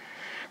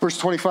 Verse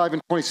 25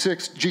 and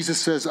 26, Jesus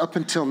says, up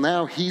until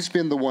now, he's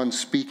been the one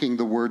speaking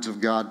the words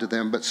of God to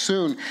them, but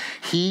soon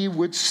he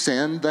would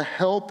send the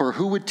Helper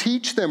who would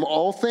teach them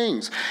all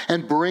things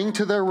and bring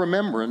to their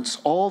remembrance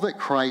all that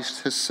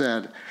Christ has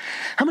said.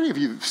 How many of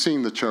you have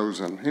seen The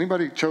Chosen?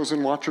 Anybody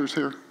Chosen watchers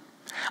here?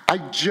 I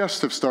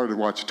just have started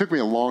watching. It took me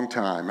a long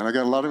time, and I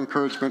got a lot of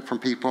encouragement from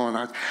people, and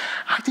I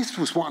just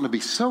was wanting to be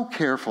so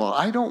careful.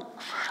 I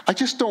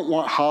just don't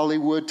want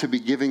Hollywood to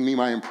be giving me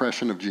my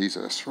impression of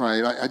Jesus,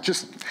 right? But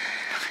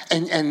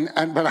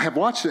I have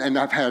watched it, and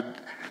I've cried.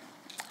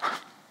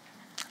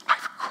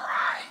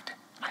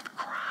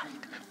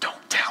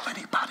 Don't tell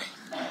anybody.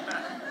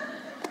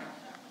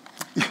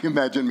 You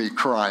imagine me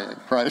crying,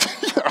 right?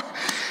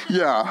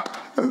 Yeah.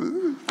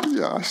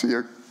 I see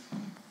a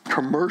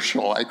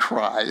commercial, I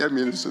cry. I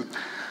mean, it's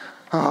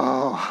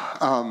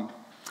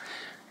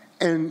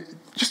and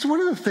just one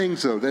of the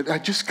things, though,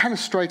 that just kind of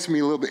strikes me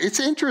a little bit. It's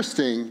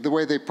interesting the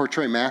way they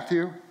portray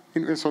Matthew.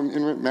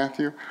 In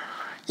Matthew.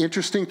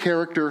 Interesting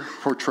character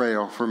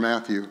portrayal for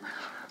Matthew.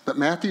 But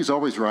Matthew's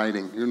always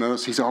writing. You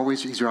notice he's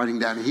writing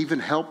down. He even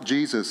helped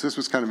Jesus. This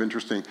was kind of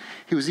interesting.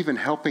 He was even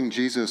helping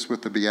Jesus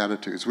with the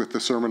Beatitudes, with the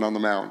Sermon on the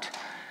Mount.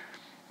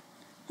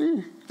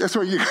 That's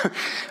what you...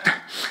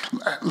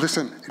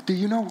 Listen, do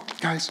you know,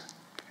 guys,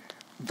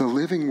 the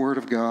living Word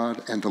of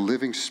God and the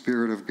living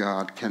Spirit of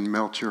God can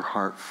melt your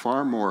heart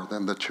far more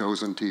than The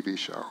Chosen TV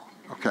show.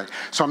 Okay,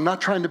 so I'm not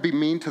trying to be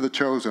mean to The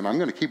Chosen. I'm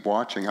going to keep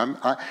watching.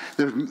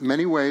 There's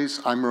many ways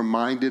I'm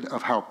reminded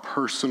of how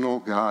personal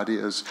God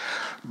is,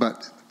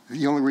 but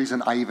the only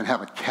reason I even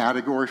have a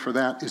category for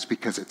that is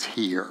because it's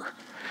here.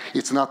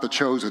 It's not The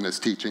Chosen that's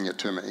teaching it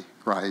to me,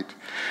 right?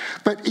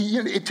 But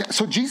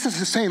so Jesus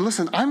is saying,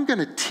 listen, I'm going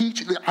to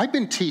teach. I've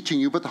been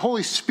teaching you, but the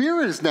Holy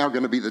Spirit is now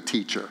going to be the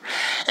teacher.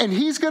 And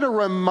he's going to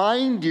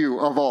remind you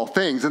of all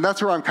things. And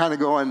that's where I'm kind of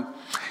going,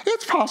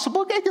 it's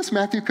possible. I guess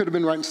Matthew could have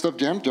been writing stuff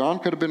down. John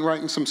could have been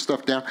writing some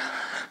stuff down.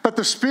 But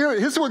the Spirit,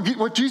 here's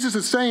what Jesus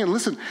is saying.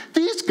 Listen,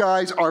 these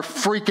guys are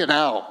freaking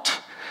out.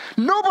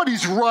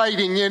 Nobody's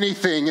writing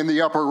anything in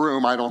the upper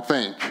room, I don't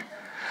think.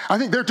 I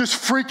think they're just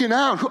freaking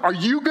out. Are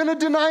you going to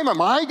deny him? Am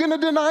I going to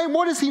deny him?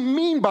 What does he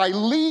mean by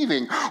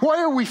leaving? Why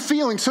are we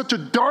feeling such a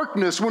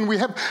darkness when we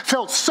have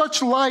felt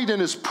such light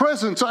in his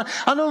presence? I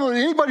don't know if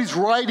anybody's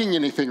writing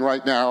anything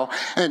right now.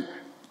 And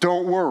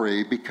don't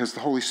worry, because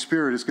the Holy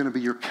Spirit is going to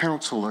be your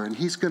counselor, and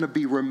he's going to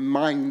be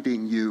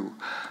reminding you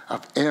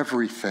of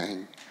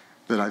everything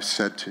that I've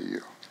said to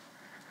you.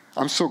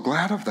 I'm so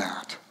glad of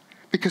that,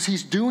 because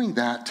he's doing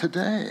that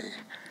today.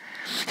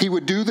 He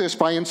would do this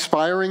by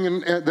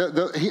inspiring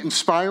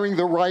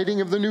the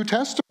writing of the New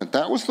Testament.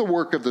 That was the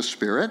work of the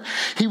Spirit.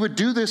 He would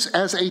do this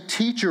as a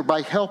teacher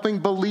by helping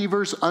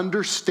believers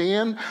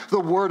understand the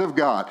Word of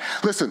God.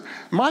 Listen,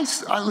 I'm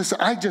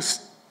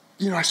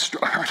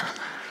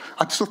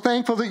so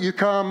thankful that you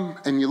come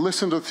and you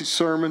listen to these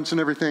sermons and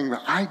everything,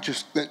 but I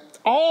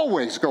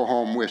always go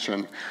home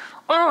wishing,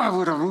 I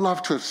would have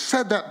loved to have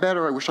said that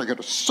better. I wish I could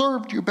have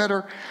served you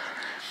better.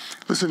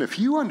 Listen, if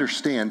you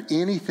understand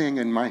anything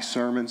in my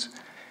sermons,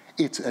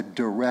 it's a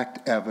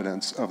direct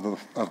evidence of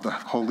the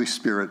Holy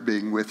Spirit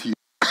being with you,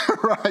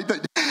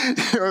 right?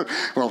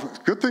 Well,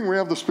 good thing we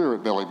have the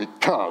Spirit, Billy,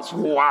 because,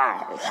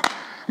 wow.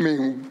 I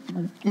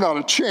mean, not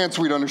a chance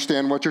we'd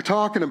understand what you're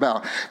talking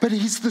about. But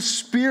he's the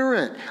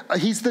Spirit.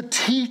 He's the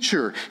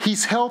teacher.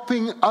 He's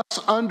helping us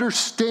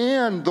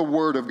understand the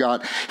Word of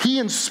God. He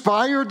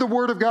inspired the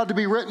Word of God to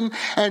be written,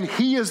 and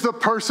he is the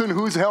person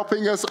who's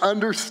helping us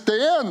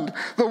understand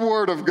the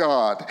Word of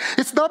God.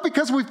 It's not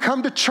because we've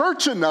come to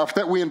church enough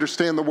that we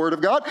understand the Word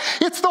of God.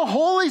 It's the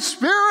Holy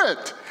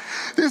Spirit.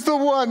 is the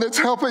one that's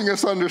helping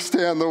us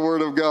understand the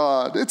Word of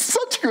God. It's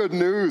such good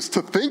news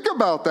to think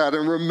about that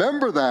and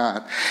remember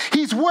that.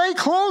 He's way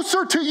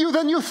closer to you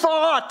than you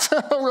thought,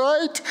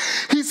 right?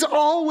 He's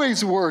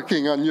always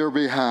working on your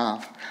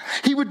behalf.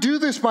 He would do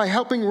this by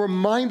helping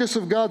remind us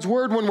of God's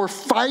Word when we're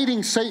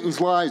fighting Satan's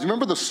lies.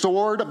 Remember the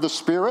sword of the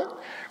Spirit,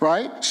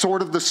 right?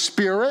 Sword of the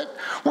Spirit.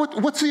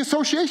 What's the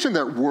association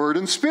there? Word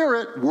and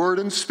Spirit, Word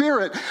and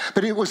Spirit.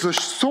 But it was the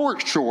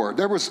sword.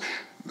 There was,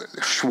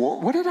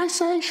 what did I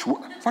say?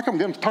 It's like I'm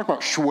going to talk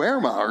about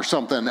shawarma or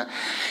something.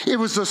 It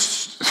was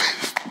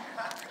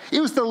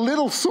the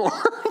little sword.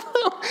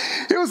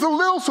 It was the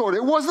little sword.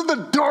 It wasn't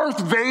the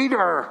Darth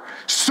Vader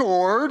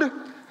sword.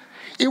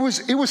 It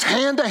was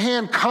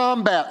hand-to-hand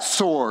combat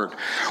sword.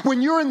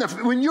 When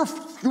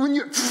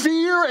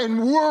fear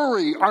and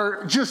worry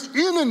are just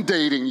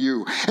inundating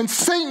you, and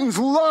Satan's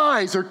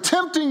lies are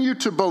tempting you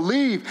to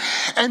believe,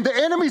 and the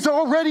enemy's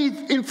already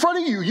in front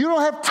of you. You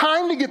don't have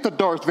time to get the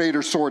Darth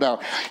Vader sword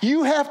out.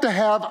 You have to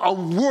have a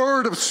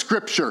word of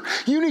Scripture.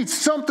 You need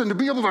something to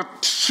be able to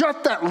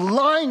shut that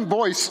lying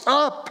voice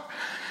up.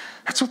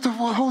 That's what the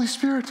Holy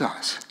Spirit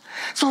does.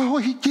 So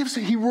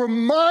he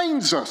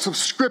reminds us of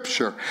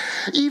Scripture.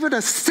 Even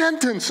a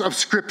sentence of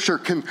Scripture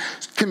can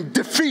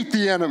defeat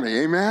the enemy.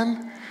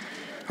 Amen?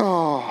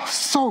 Oh,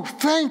 so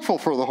thankful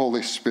for the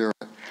Holy Spirit.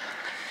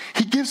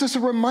 He gives us a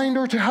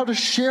reminder to how to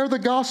share the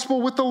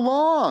gospel with the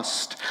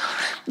lost.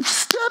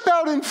 Step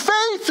out in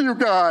faith, you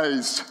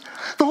guys.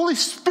 The Holy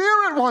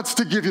Spirit wants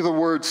to give you the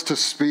words to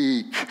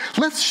speak.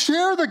 Let's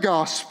share the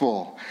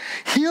gospel.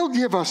 He'll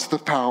give us the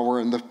power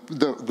and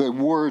the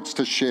words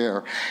to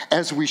share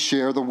as we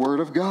share the Word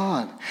of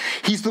God.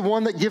 He's the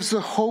one that gives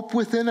the hope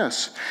within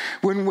us.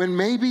 When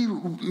maybe,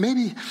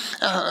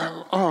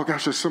 oh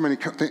gosh, there's so many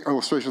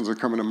illustrations that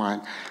are coming to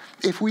mind.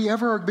 If we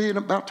ever are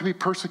about to be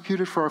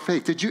persecuted for our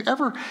faith, did you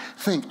ever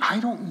think,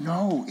 I don't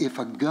know if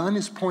a gun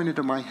is pointed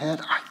to my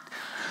head,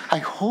 I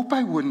hope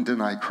I wouldn't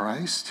deny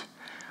Christ,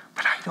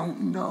 but I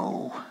don't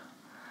know.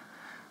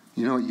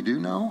 You know what you do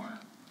know?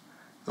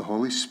 The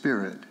Holy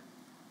Spirit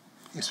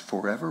is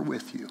forever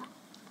with you,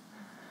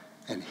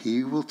 and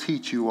He will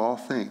teach you all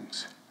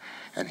things,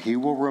 and He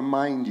will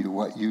remind you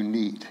what you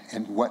need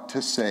and what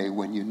to say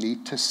when you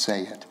need to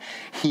say it.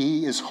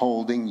 He is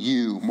holding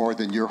you more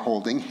than you're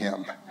holding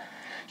Him.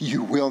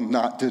 You will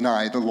not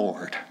deny the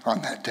Lord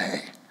on that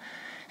day.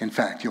 In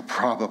fact, you'll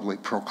probably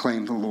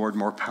proclaim the Lord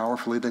more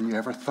powerfully than you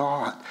ever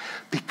thought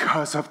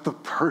because of the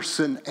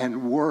person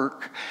and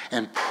work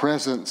and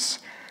presence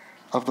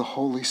of the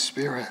Holy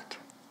Spirit.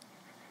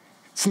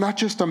 It's not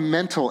just a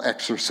mental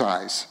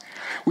exercise.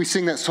 We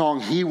sing that song,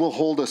 He will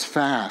hold us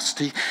fast.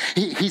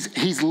 He's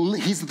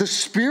the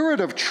Spirit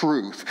of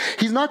truth.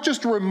 He's not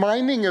just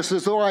reminding us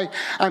as though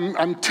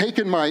I'm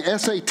taking my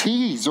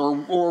SATs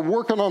or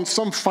working on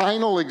some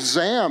final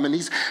exam, and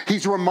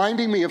he's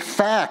reminding me of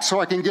facts so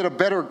I can get a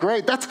better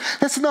grade.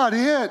 That's not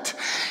it.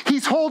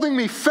 He's holding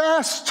me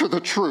fast to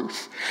the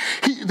truth.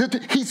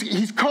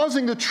 He's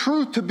causing the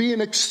truth to be an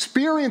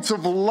experience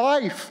of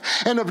life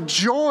and of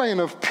joy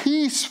and of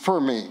peace for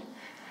me.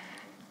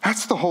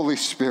 That's the Holy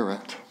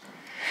Spirit.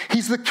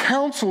 He's the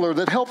counselor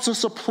that helps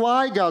us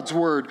apply God's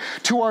word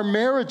to our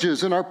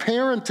marriages and our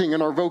parenting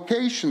and our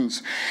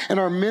vocations and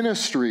our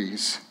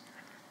ministries.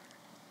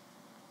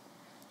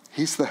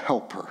 He's the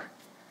helper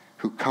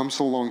who comes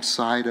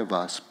alongside of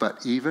us.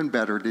 But even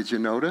better, did you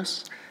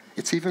notice?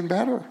 It's even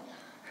better.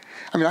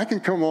 I mean, I can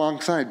come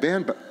alongside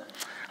Ben, but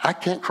I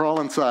can't crawl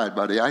inside,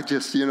 buddy. I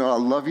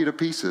love you to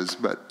pieces,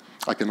 but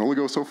I can only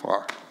go so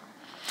far.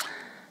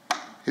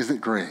 Isn't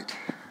it great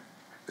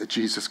that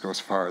Jesus goes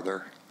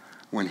farther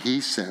when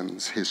He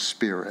sends His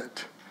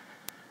Spirit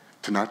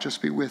to not just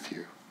be with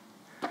you,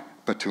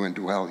 but to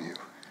indwell you?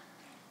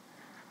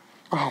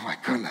 Oh my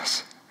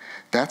goodness.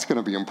 That's going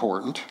to be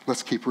important.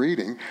 Let's keep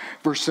reading.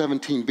 Verse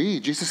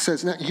 17b, Jesus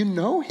says, now you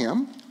know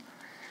Him,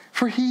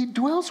 for He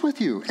dwells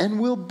with you and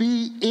will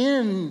be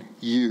in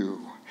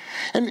you.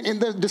 And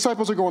the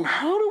disciples are going,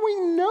 how do we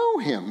know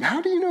Him?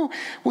 How do you know?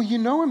 Well, you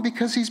know Him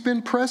because He's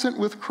been present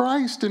with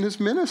Christ in His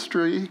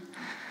ministry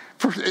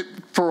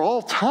for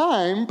all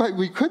time, but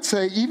we could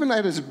say even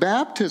at His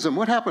baptism,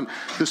 what happened?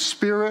 The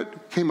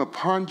Spirit came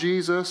upon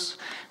Jesus,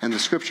 and the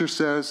Scripture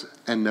says,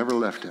 and never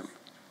left Him.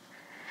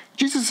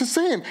 Jesus is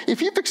saying,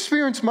 if you've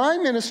experienced my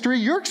ministry,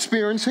 you're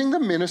experiencing the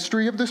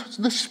ministry of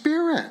the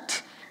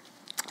Spirit.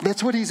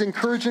 That's what He's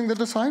encouraging the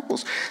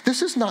disciples.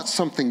 This is not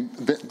something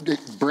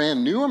that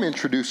brand new I'm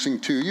introducing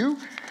to you.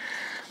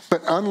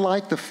 But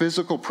unlike the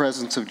physical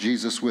presence of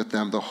Jesus with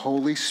them, the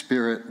Holy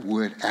Spirit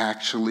would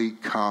actually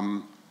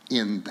come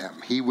in them.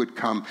 He would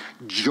come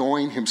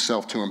join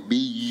Himself to them,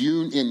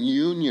 be in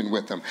union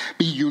with them,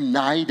 be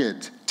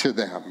united to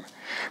them.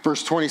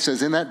 Verse 20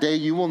 says, in that day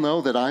you will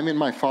know that I'm in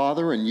my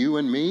Father and you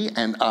in me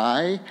and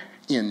I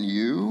in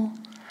you.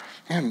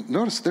 And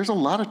notice there's a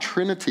lot of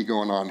Trinity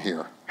going on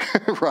here,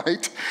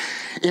 right?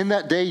 In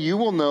that day you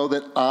will know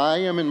that I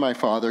am in my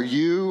Father,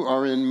 you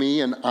are in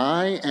me, and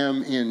I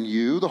am in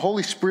you. The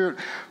Holy Spirit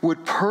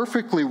would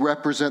perfectly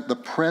represent the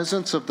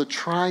presence of the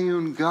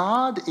triune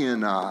God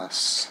in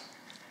us.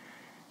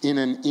 in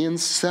an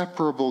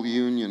inseparable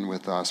union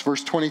with us.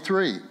 Verse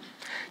 23,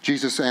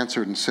 Jesus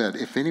answered and said,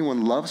 if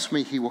anyone loves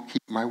me, he will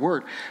keep my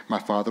word. My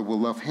Father will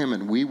love him,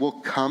 and we will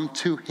come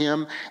to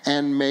him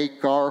and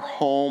make our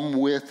home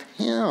with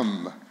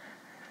him.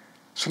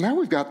 So now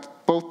we've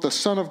got both the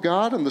Son of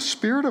God and the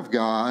Spirit of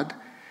God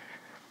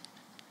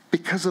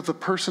because of the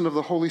person of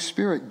the Holy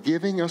Spirit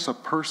giving us a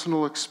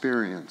personal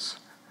experience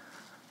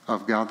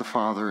of God the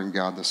Father and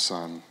God the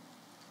Son.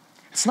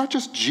 It's not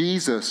just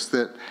Jesus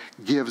that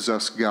gives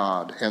us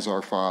God as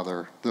our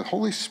Father. The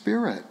Holy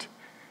Spirit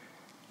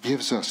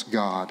gives us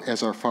God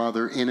as our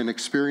Father in an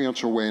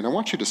experiential way. And I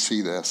want you to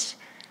see this.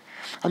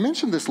 I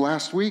mentioned this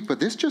last week, but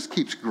this just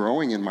keeps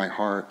growing in my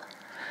heart.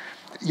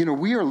 You know,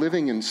 we are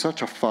living in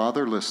such a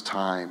fatherless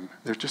time.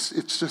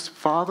 It's just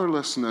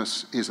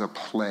fatherlessness is a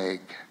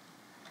plague.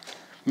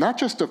 Not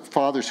just of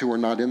fathers who are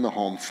not in the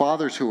home,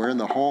 fathers who are in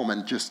the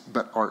home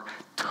but are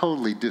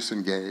totally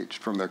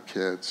disengaged from their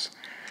kids.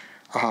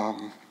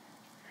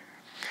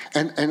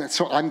 And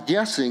so I'm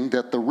guessing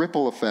that the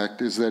ripple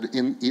effect is that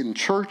in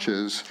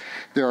churches,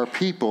 there are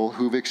people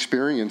who've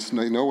experienced, and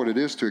they know what it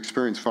is to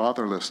experience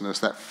fatherlessness,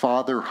 that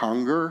father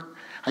hunger,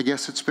 I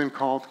guess it's been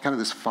called, kind of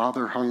this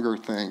father hunger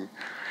thing,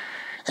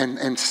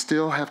 and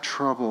still have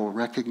trouble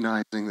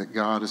recognizing that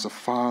God is a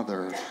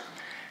father.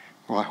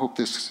 Well, I hope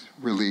this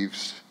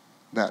relieves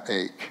that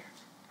ache.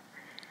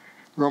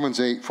 Romans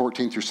 8,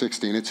 14 through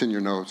 16, it's in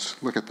your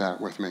notes. Look at that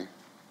with me.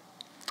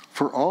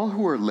 For all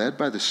who are led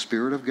by the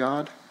Spirit of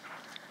God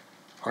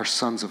are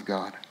sons of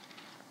God.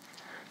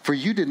 For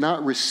you did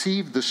not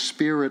receive the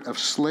spirit of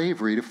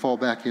slavery to fall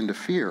back into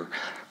fear,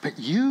 but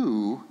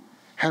you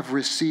have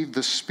received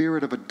the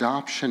spirit of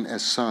adoption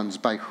as sons,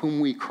 by whom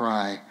we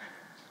cry,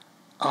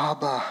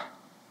 Abba,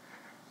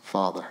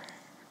 Father.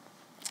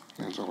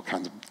 There's all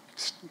kinds of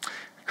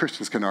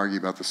Christians can argue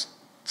about the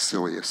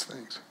silliest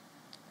things.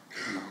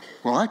 You know,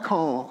 well, I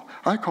call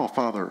the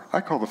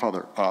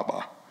Father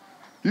Abba.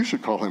 You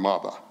should call him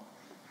Abba.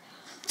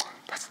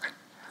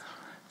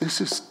 This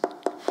is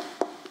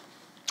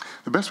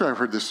the best way I've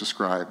heard this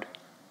described.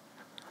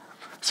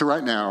 So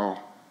right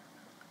now,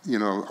 you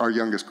know, our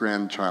youngest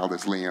grandchild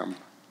is Liam.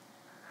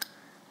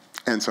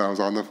 And so I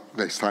was on the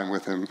FaceTime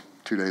with him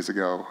 2 days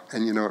ago.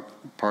 And you know,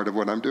 part of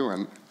what I'm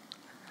doing,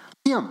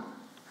 Liam,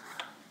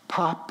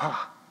 Papa,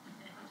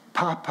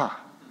 Papa,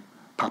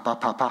 Papa,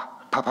 Papa,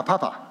 Papa,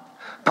 Papa,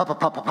 Papa,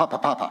 Papa, Papa,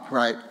 Papa,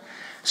 right?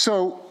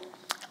 So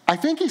I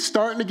think he's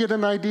starting to get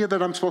an idea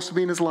that I'm supposed to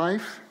be in his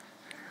life.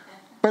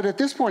 But at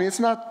this point, it's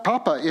not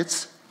Papa,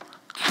 it's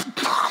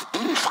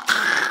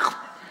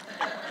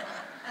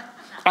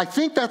I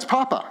think that's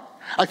Papa.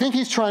 I think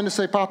he's trying to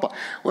say Papa.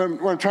 What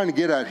I'm trying to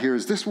get at here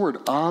is this word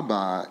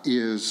Abba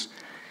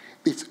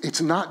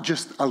it's not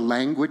just a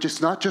language.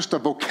 It's not just a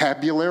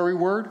vocabulary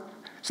word.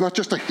 It's not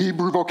just a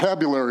Hebrew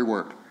vocabulary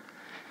word.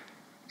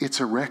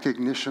 It's a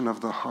recognition of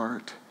the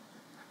heart.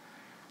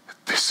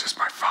 This is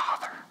my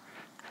Father.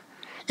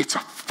 It's a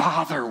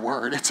father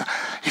word. It's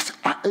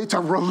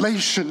a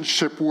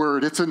relationship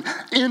word. It's an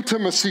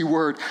intimacy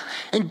word.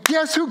 And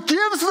guess who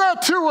gives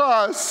that to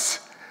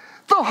us?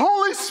 The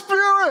Holy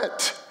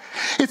Spirit.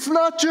 It's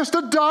not just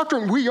a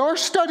doctrine. We are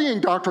studying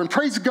doctrine.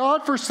 Praise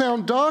God for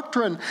sound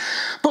doctrine.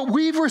 But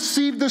we've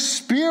received the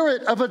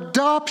spirit of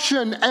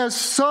adoption as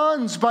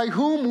sons, by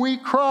whom we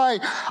cry,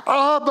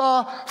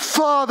 Abba,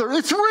 Father.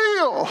 It's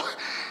real.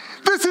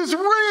 This is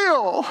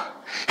real.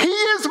 He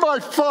is my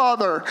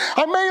father.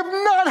 I may have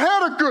not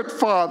had a good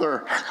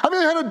father. I may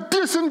have had a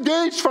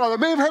disengaged father. I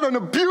may have had an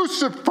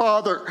abusive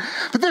father.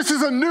 But this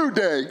is a new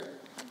day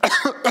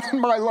in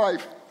my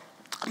life.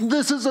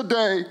 This is a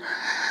day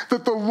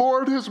that the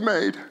Lord has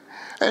made,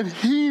 and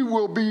he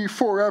will be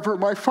forever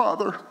my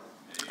father.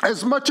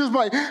 As much as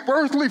my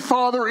earthly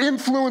father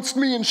influenced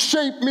me and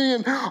shaped me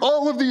and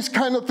all of these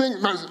kind of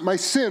things, my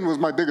sin was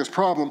my biggest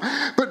problem,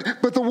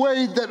 but the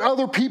way that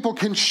other people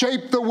can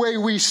shape the way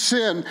we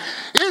sin,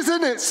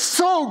 isn't it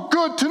so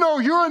good to know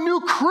you're a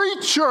new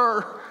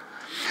creature?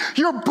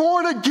 You're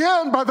born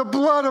again by the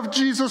blood of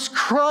Jesus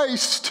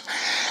Christ.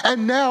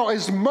 And now,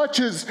 as much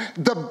as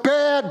the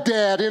bad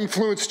dad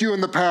influenced you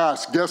in the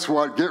past, guess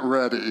what? Get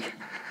ready.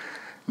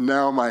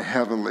 Now my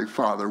heavenly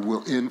Father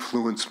will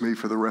influence me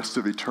for the rest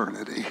of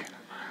eternity.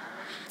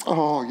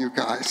 Oh, you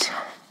guys.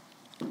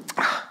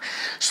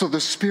 So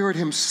the Spirit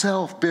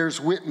himself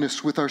bears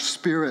witness with our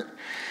spirit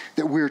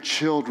that we're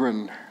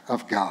children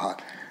of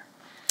God.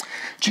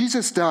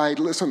 Jesus died,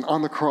 listen,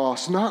 on the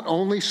cross, not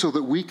only so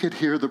that we could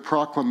hear the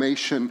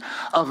proclamation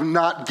of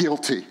not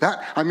guilty.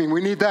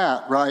 We need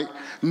that, right?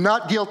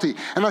 Not guilty.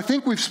 And I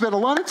think we've spent a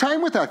lot of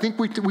time with that. I think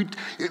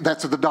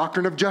that's the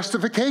doctrine of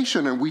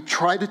justification, and we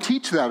try to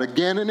teach that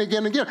again and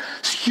again and again.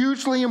 It's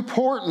hugely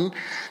important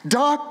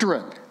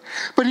doctrine.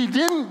 But he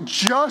didn't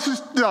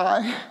just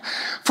die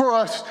for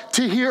us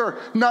to hear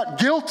not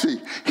guilty.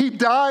 He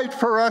died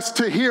for us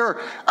to hear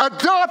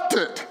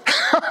adopted.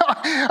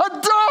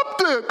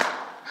 Adopted.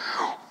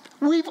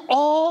 We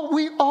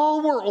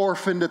all were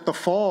orphaned at the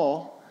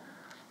fall.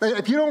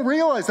 If you don't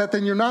realize that,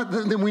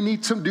 then we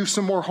need to do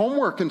some more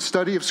homework and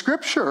study of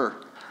Scripture.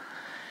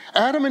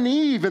 Adam and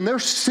Eve and their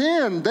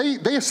sin,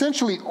 they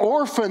essentially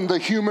orphaned the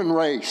human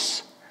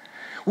race.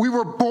 We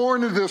were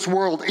born into this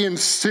world in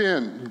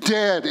sin,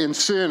 dead in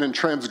sin and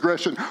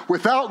transgression,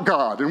 without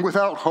God and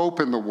without hope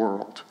in the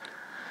world.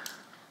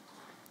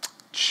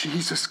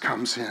 Jesus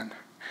comes in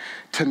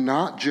to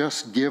not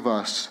just give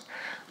us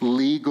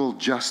legal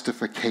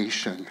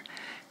justification.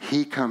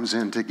 He comes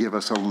in to give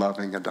us a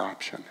loving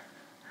adoption.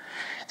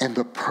 And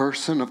the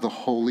person of the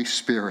Holy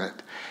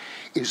Spirit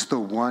is the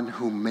one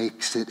who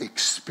makes it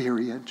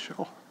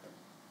experiential.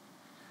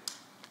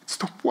 It's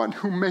the one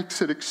who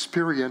makes it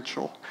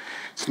experiential.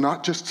 It's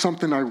not just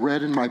something I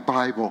read in my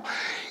Bible.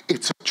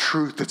 It's a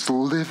truth that's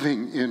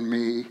living in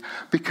me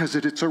because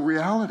it's a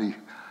reality.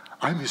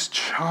 I'm his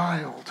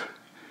child.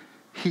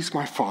 He's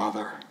my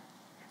father.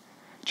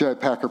 J.I.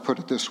 Packer put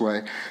it this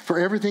way: for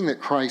everything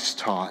that Christ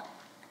taught,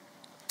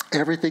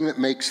 everything that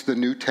makes the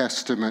New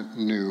Testament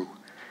new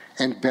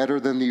and better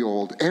than the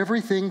Old,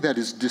 everything that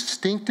is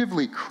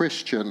distinctively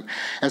Christian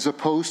as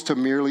opposed to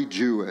merely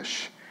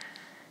Jewish,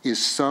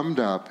 is summed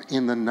up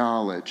in the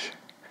knowledge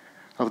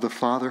of the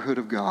fatherhood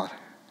of God.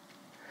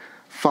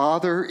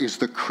 Father is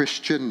the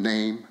Christian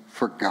name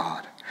for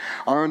God.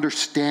 Our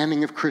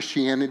understanding of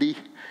Christianity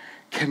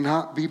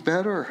cannot be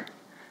better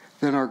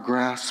than our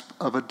grasp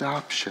of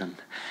adoption.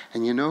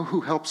 And you know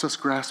who helps us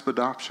grasp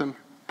adoption?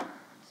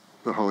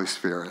 The Holy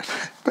Spirit.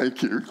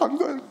 Thank you.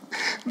 I'm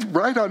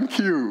right on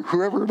cue,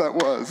 whoever that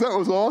was. That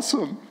was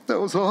awesome. That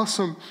was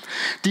awesome.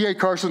 D.A.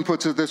 Carson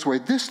puts it this way: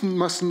 this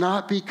must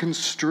not be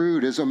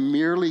construed as a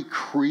merely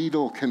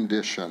creedal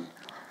condition.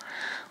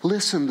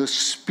 Listen, the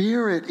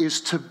Spirit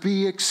is to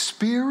be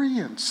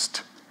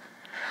experienced.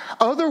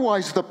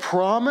 Otherwise, the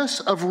promise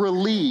of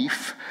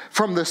relief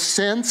from the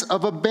sense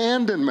of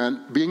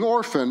abandonment, being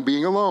orphaned,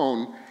 being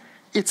alone,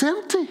 it's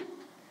empty.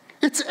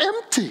 It's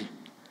empty.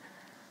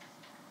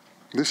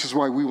 This is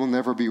why we will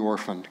never be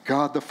orphaned.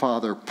 God the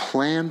Father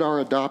planned our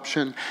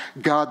adoption.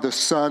 God the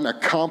Son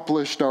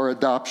accomplished our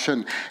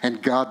adoption.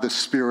 And God the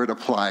Spirit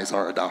applies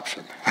our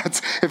adoption.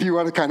 That's, if you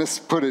want to kind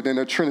of put it in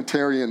a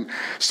Trinitarian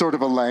sort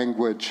of a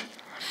language.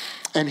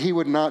 And he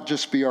would not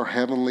just be our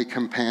heavenly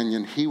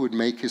companion. He would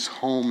make his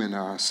home in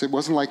us. It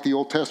wasn't like the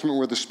Old Testament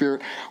where the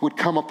Spirit would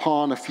come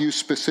upon a few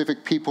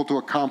specific people to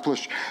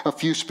accomplish a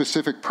few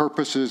specific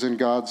purposes in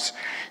God's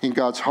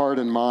heart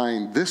and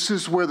mind. This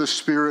is where the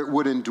Spirit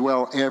would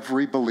indwell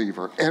every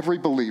believer, every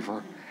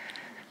believer.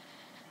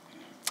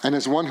 And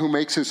as one who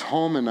makes his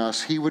home in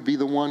us, he would be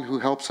the one who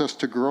helps us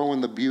to grow in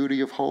the beauty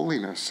of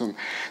holiness and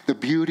the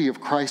beauty of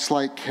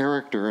Christ-like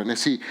character. And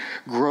as he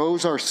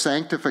grows our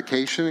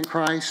sanctification in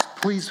Christ,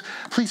 please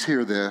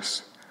hear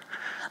this.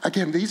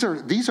 Again, these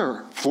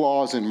are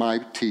flaws in my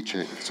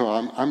teaching, so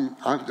I'm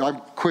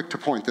quick to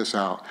point this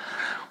out.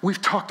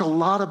 We've talked a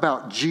lot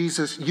about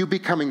Jesus, you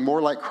becoming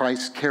more like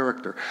Christ's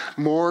character,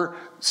 more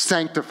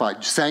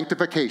sanctified,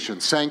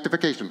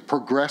 sanctification,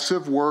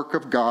 progressive work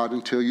of God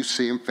until you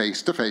see him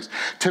face to face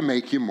to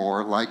make you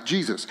more like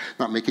Jesus.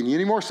 Not making you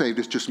any more saved,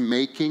 it's just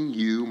making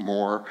you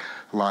more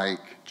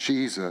like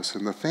Jesus.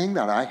 And the thing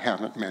that I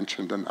haven't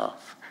mentioned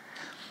enough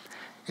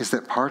is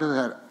that part of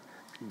that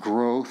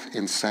growth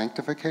in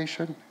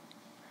sanctification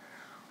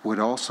would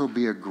also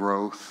be a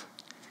growth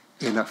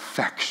in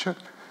affection.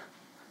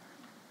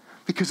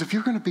 Because if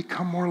you're going to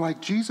become more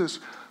like Jesus,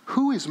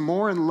 who is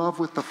more in love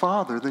with the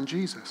Father than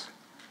Jesus?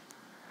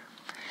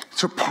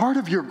 So part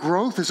of your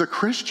growth as a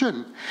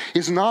Christian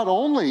is not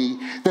only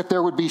that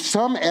there would be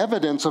some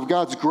evidence of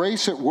God's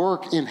grace at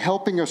work in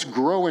helping us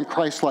grow in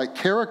Christ-like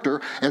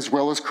character as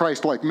well as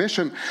Christ-like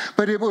mission,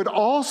 but it would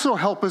also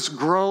help us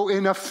grow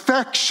in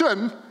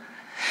affection,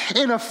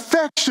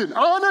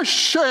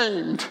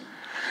 unashamed.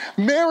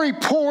 Mary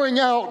pouring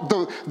out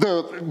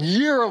the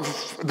year of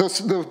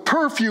the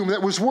perfume that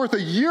was worth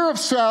a year of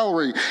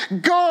salary,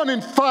 gone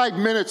in 5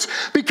 minutes,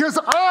 because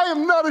I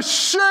am not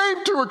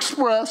ashamed to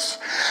express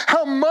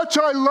how much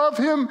I love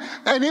him,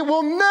 and it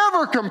will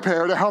never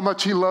compare to how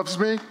much he loves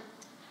me.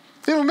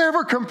 It'll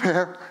never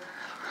compare.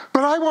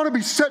 But I want to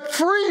be set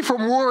free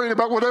from worrying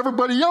about what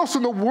everybody else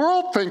in the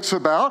world thinks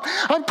about.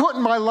 I'm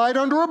putting my light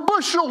under a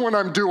bushel when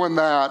I'm doing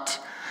that.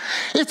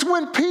 It's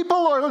when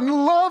people are in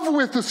love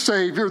with the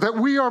Savior that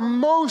we are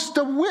most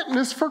a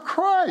witness for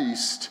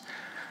Christ.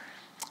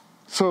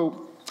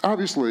 So,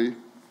 obviously,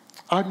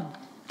 I'm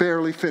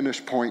barely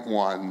finished point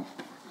 1.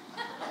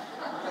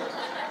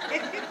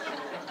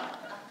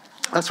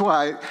 That's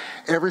why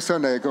every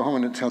Sunday I go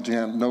home and tell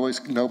Jan,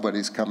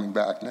 nobody's coming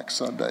back next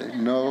Sunday.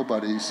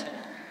 Nobody's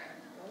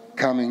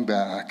coming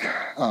back.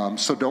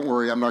 So don't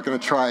worry, I'm not going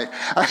to try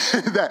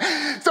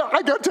that. So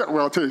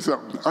I'll tell you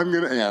something. I'm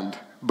going to end.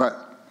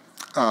 But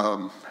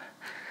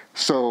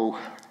so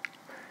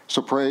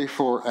pray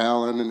for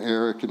Alan and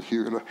Eric and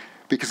Hugh,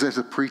 because there's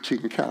a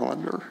preaching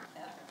calendar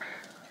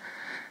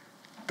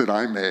that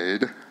I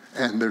made,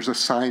 and there's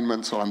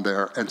assignments on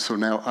there. And so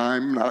now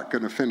I'm not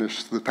going to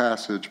finish the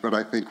passage, but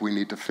I think we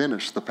need to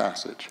finish the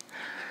passage.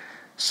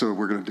 So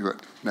we're going to do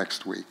it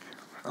next week.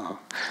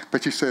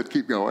 But you said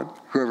keep going.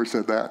 Whoever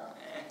said that.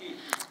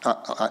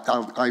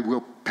 I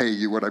will pay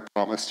you what I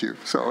promised you.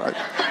 So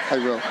I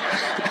will.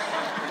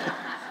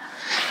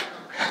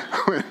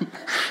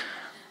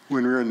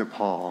 when we were in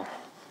Nepal.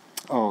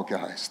 Oh,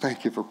 guys,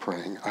 thank you for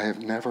praying. I have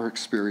never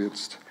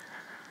experienced,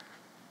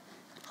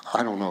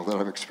 I don't know that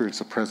I've experienced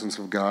the presence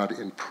of God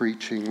in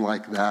preaching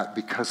like that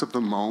because of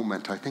the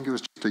moment. I think it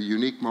was just a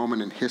unique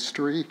moment in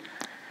history.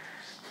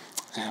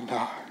 And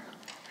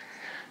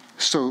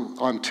so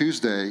on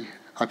Tuesday,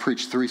 I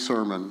preached 3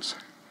 sermons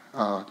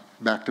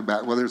back to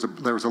back. Well,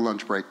 there was a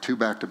lunch break, 2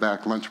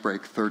 back-to-back, lunch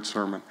break, 3rd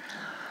sermon.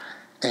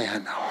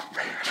 And, oh,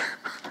 man,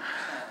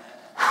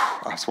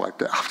 I was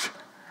wiped out.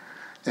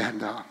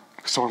 And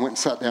so I went and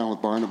sat down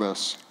with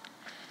Barnabas.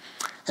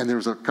 And there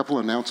was a couple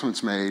of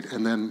announcements made.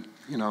 And then,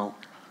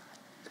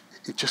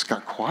 it just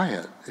got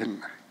quiet.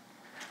 And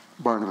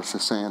Barnabas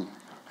is saying,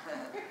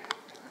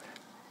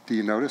 "Do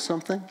you notice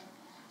something?"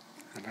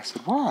 And I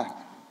said, "What?"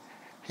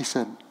 He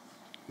said,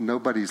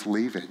 "Nobody's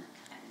leaving."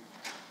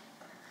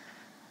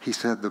 He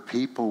said, the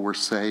people were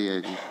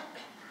saying,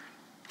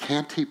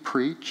 "Can't he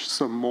preach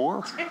some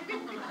more?"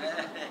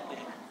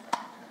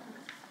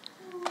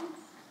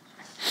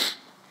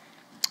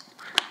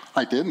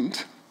 I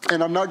didn't,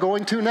 and I'm not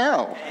going to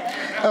now.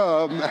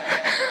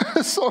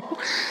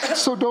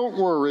 So don't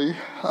worry,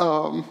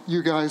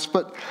 you guys.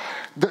 But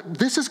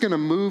this is going to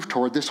move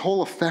toward this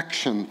whole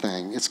affection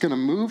thing. It's going to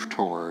move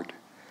toward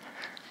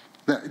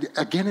that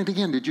again and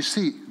again. Did you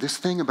see this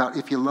thing about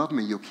if you love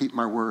me, you'll keep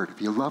my word?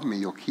 If you love me,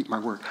 you'll keep my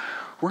word.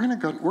 We're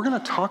going to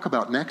talk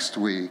about next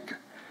week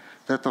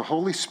that the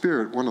Holy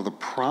Spirit, one of the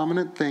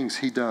prominent things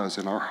he does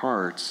in our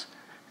hearts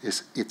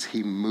is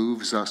he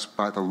moves us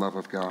by the love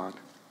of God.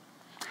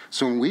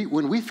 So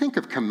when we think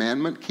of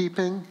commandment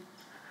keeping,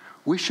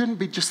 we shouldn't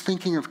be just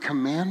thinking of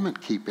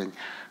commandment keeping.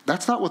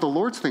 That's not what the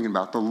Lord's thinking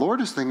about. The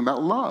Lord is thinking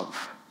about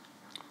love.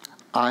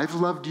 I've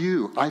loved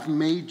you. I've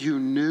made you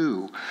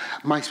new.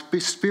 My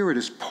Spirit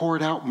has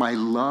poured out my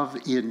love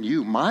in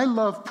you. My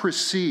love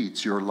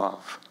precedes your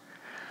love,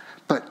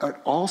 but it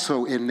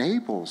also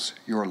enables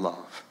your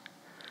love.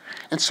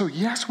 And so,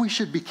 yes, we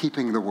should be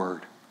keeping the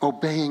word,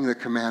 obeying the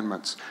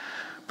commandments,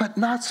 but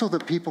not so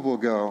that people will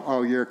go,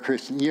 "Oh, you're a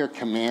Christian, you're a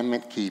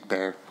commandment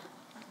keeper."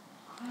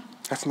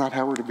 That's not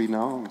how we're to be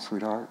known,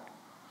 sweetheart.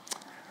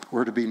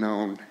 We're to be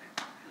known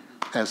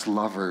as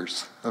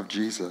lovers of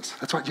Jesus.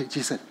 That's why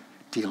Jesus said,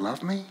 "Do you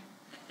love me?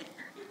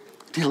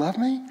 Do you love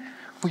me?"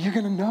 Well, you're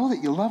going to know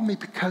that you love me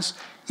because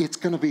it's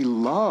going to be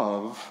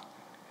love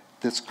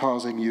that's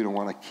causing you to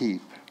want to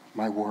keep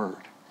my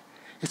word.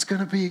 It's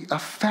going to be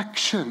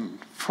affection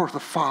for the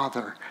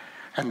Father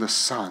and the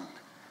Son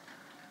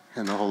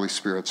and the Holy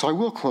Spirit. So I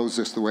will close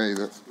this the way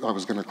that I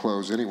was going to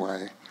close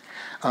anyway.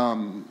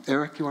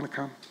 Eric, you want to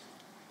come?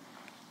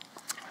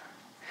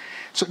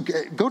 So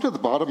go to the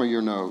bottom of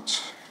your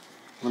notes.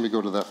 Let me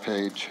go to that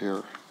page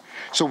here.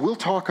 So we'll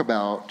talk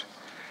about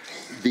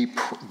the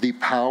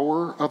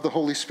power of the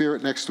Holy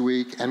Spirit next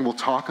week, and we'll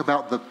talk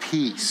about the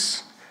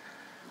peace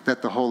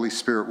that the Holy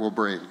Spirit will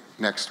bring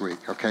next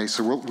week. Okay,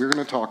 so we're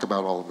going to talk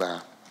about all of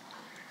that.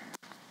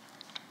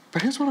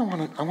 But here's what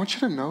I want you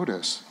to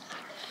notice.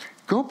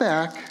 Go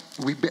back.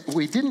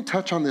 We didn't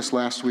touch on this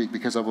last week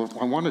because I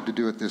wanted to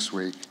do it this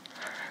week.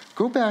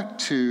 Go back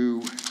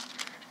to,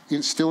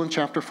 still in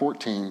chapter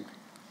 14.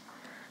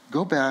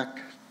 Go back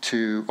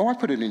to, I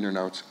put it in your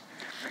notes.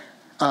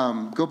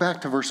 Go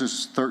back to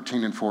verses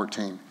 13 and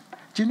 14.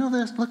 Do you know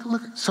this?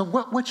 Look. So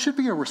what should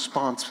be a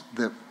response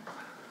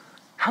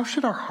how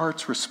should our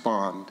hearts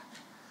respond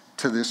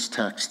to this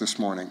text this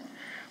morning?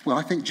 Well,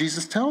 I think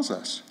Jesus tells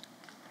us,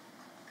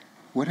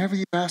 "Whatever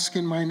you ask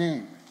in my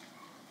name,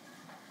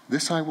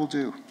 this I will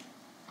do,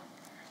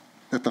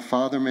 that the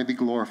Father may be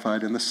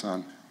glorified in the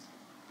Son.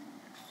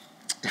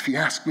 If you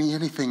ask me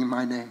anything in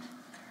my name,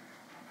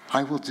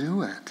 I will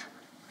do it."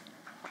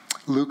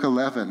 Luke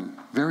 11,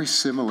 very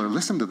similar.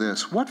 Listen to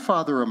this. "What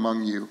father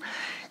among you,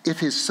 if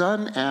his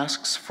son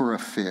asks for a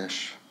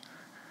fish,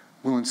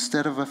 will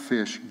instead of a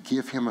fish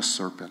give him a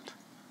serpent?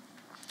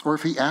 Or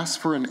if he asks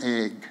for an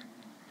egg,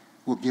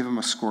 will give him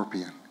a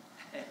scorpion?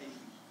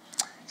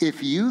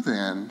 If you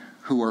then,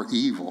 who are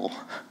evil,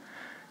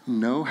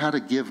 know how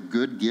to give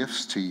good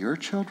gifts to your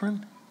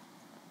children,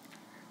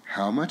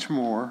 how much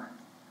more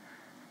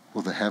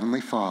will the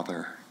Heavenly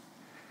Father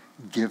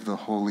give the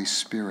Holy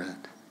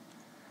Spirit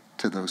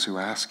to those who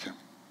ask him?"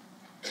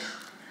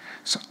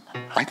 So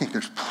I think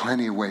there's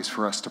plenty of ways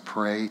for us to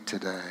pray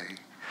today.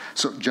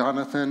 So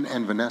Jonathan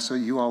and Vanessa,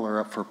 you all are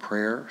up for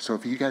prayer. So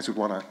if you guys would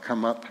want to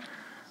come up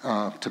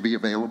to be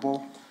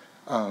available,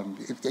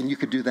 and you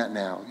could do that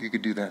now. You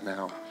could do that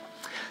now.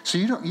 So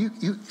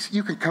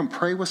you can come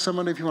pray with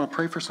someone if you want to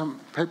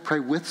pray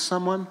with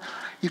someone.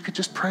 You could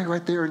just pray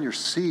right there in your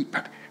seat.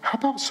 But how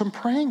about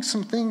praying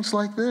some things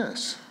like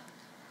this?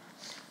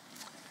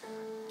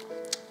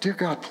 "Dear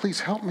God,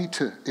 please help me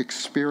to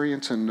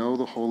experience and know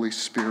the Holy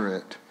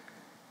Spirit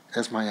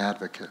as my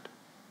advocate."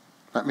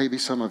 That may be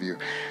some of you.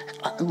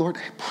 "Lord,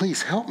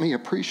 please help me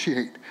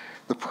appreciate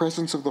the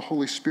presence of the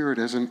Holy Spirit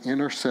as an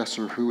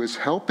intercessor who is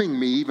helping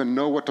me even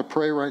know what to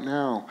pray right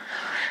now.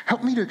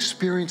 Help me to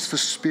experience the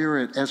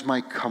Spirit as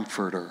my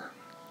comforter.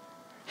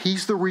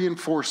 He's the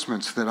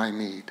reinforcements that I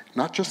need,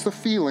 not just the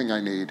feeling I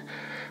need,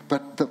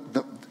 but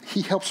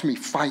He helps me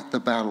fight the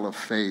battle of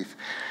faith.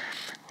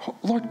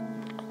 Lord,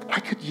 I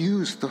could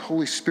use the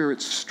Holy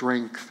Spirit's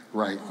strength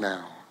right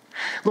now.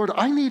 Lord,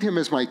 I need him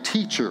as my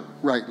teacher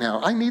right now.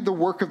 I need the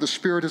work of the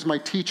Spirit as my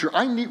teacher.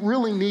 I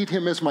really need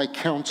him as my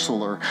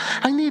counselor.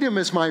 I need him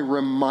as my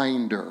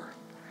reminder.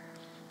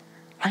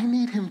 I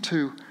need him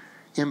to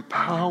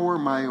empower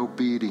my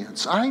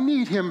obedience. I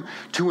need him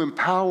to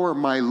empower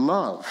my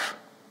love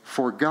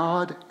for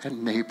God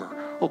and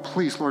neighbor. Oh,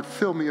 please, Lord,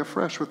 fill me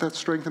afresh with that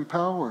strength and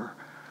power.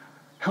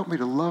 Help me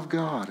to love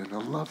God and to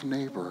love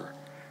neighbor.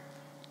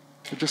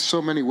 There are just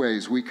so many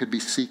ways we could be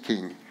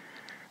seeking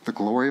the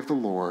glory of the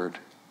Lord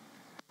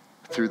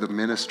through the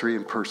ministry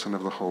and person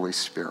of the Holy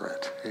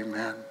Spirit.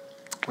 Amen.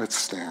 Let's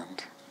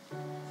stand.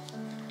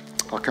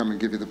 I'll come and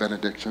give you the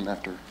benediction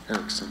after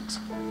Eric sings.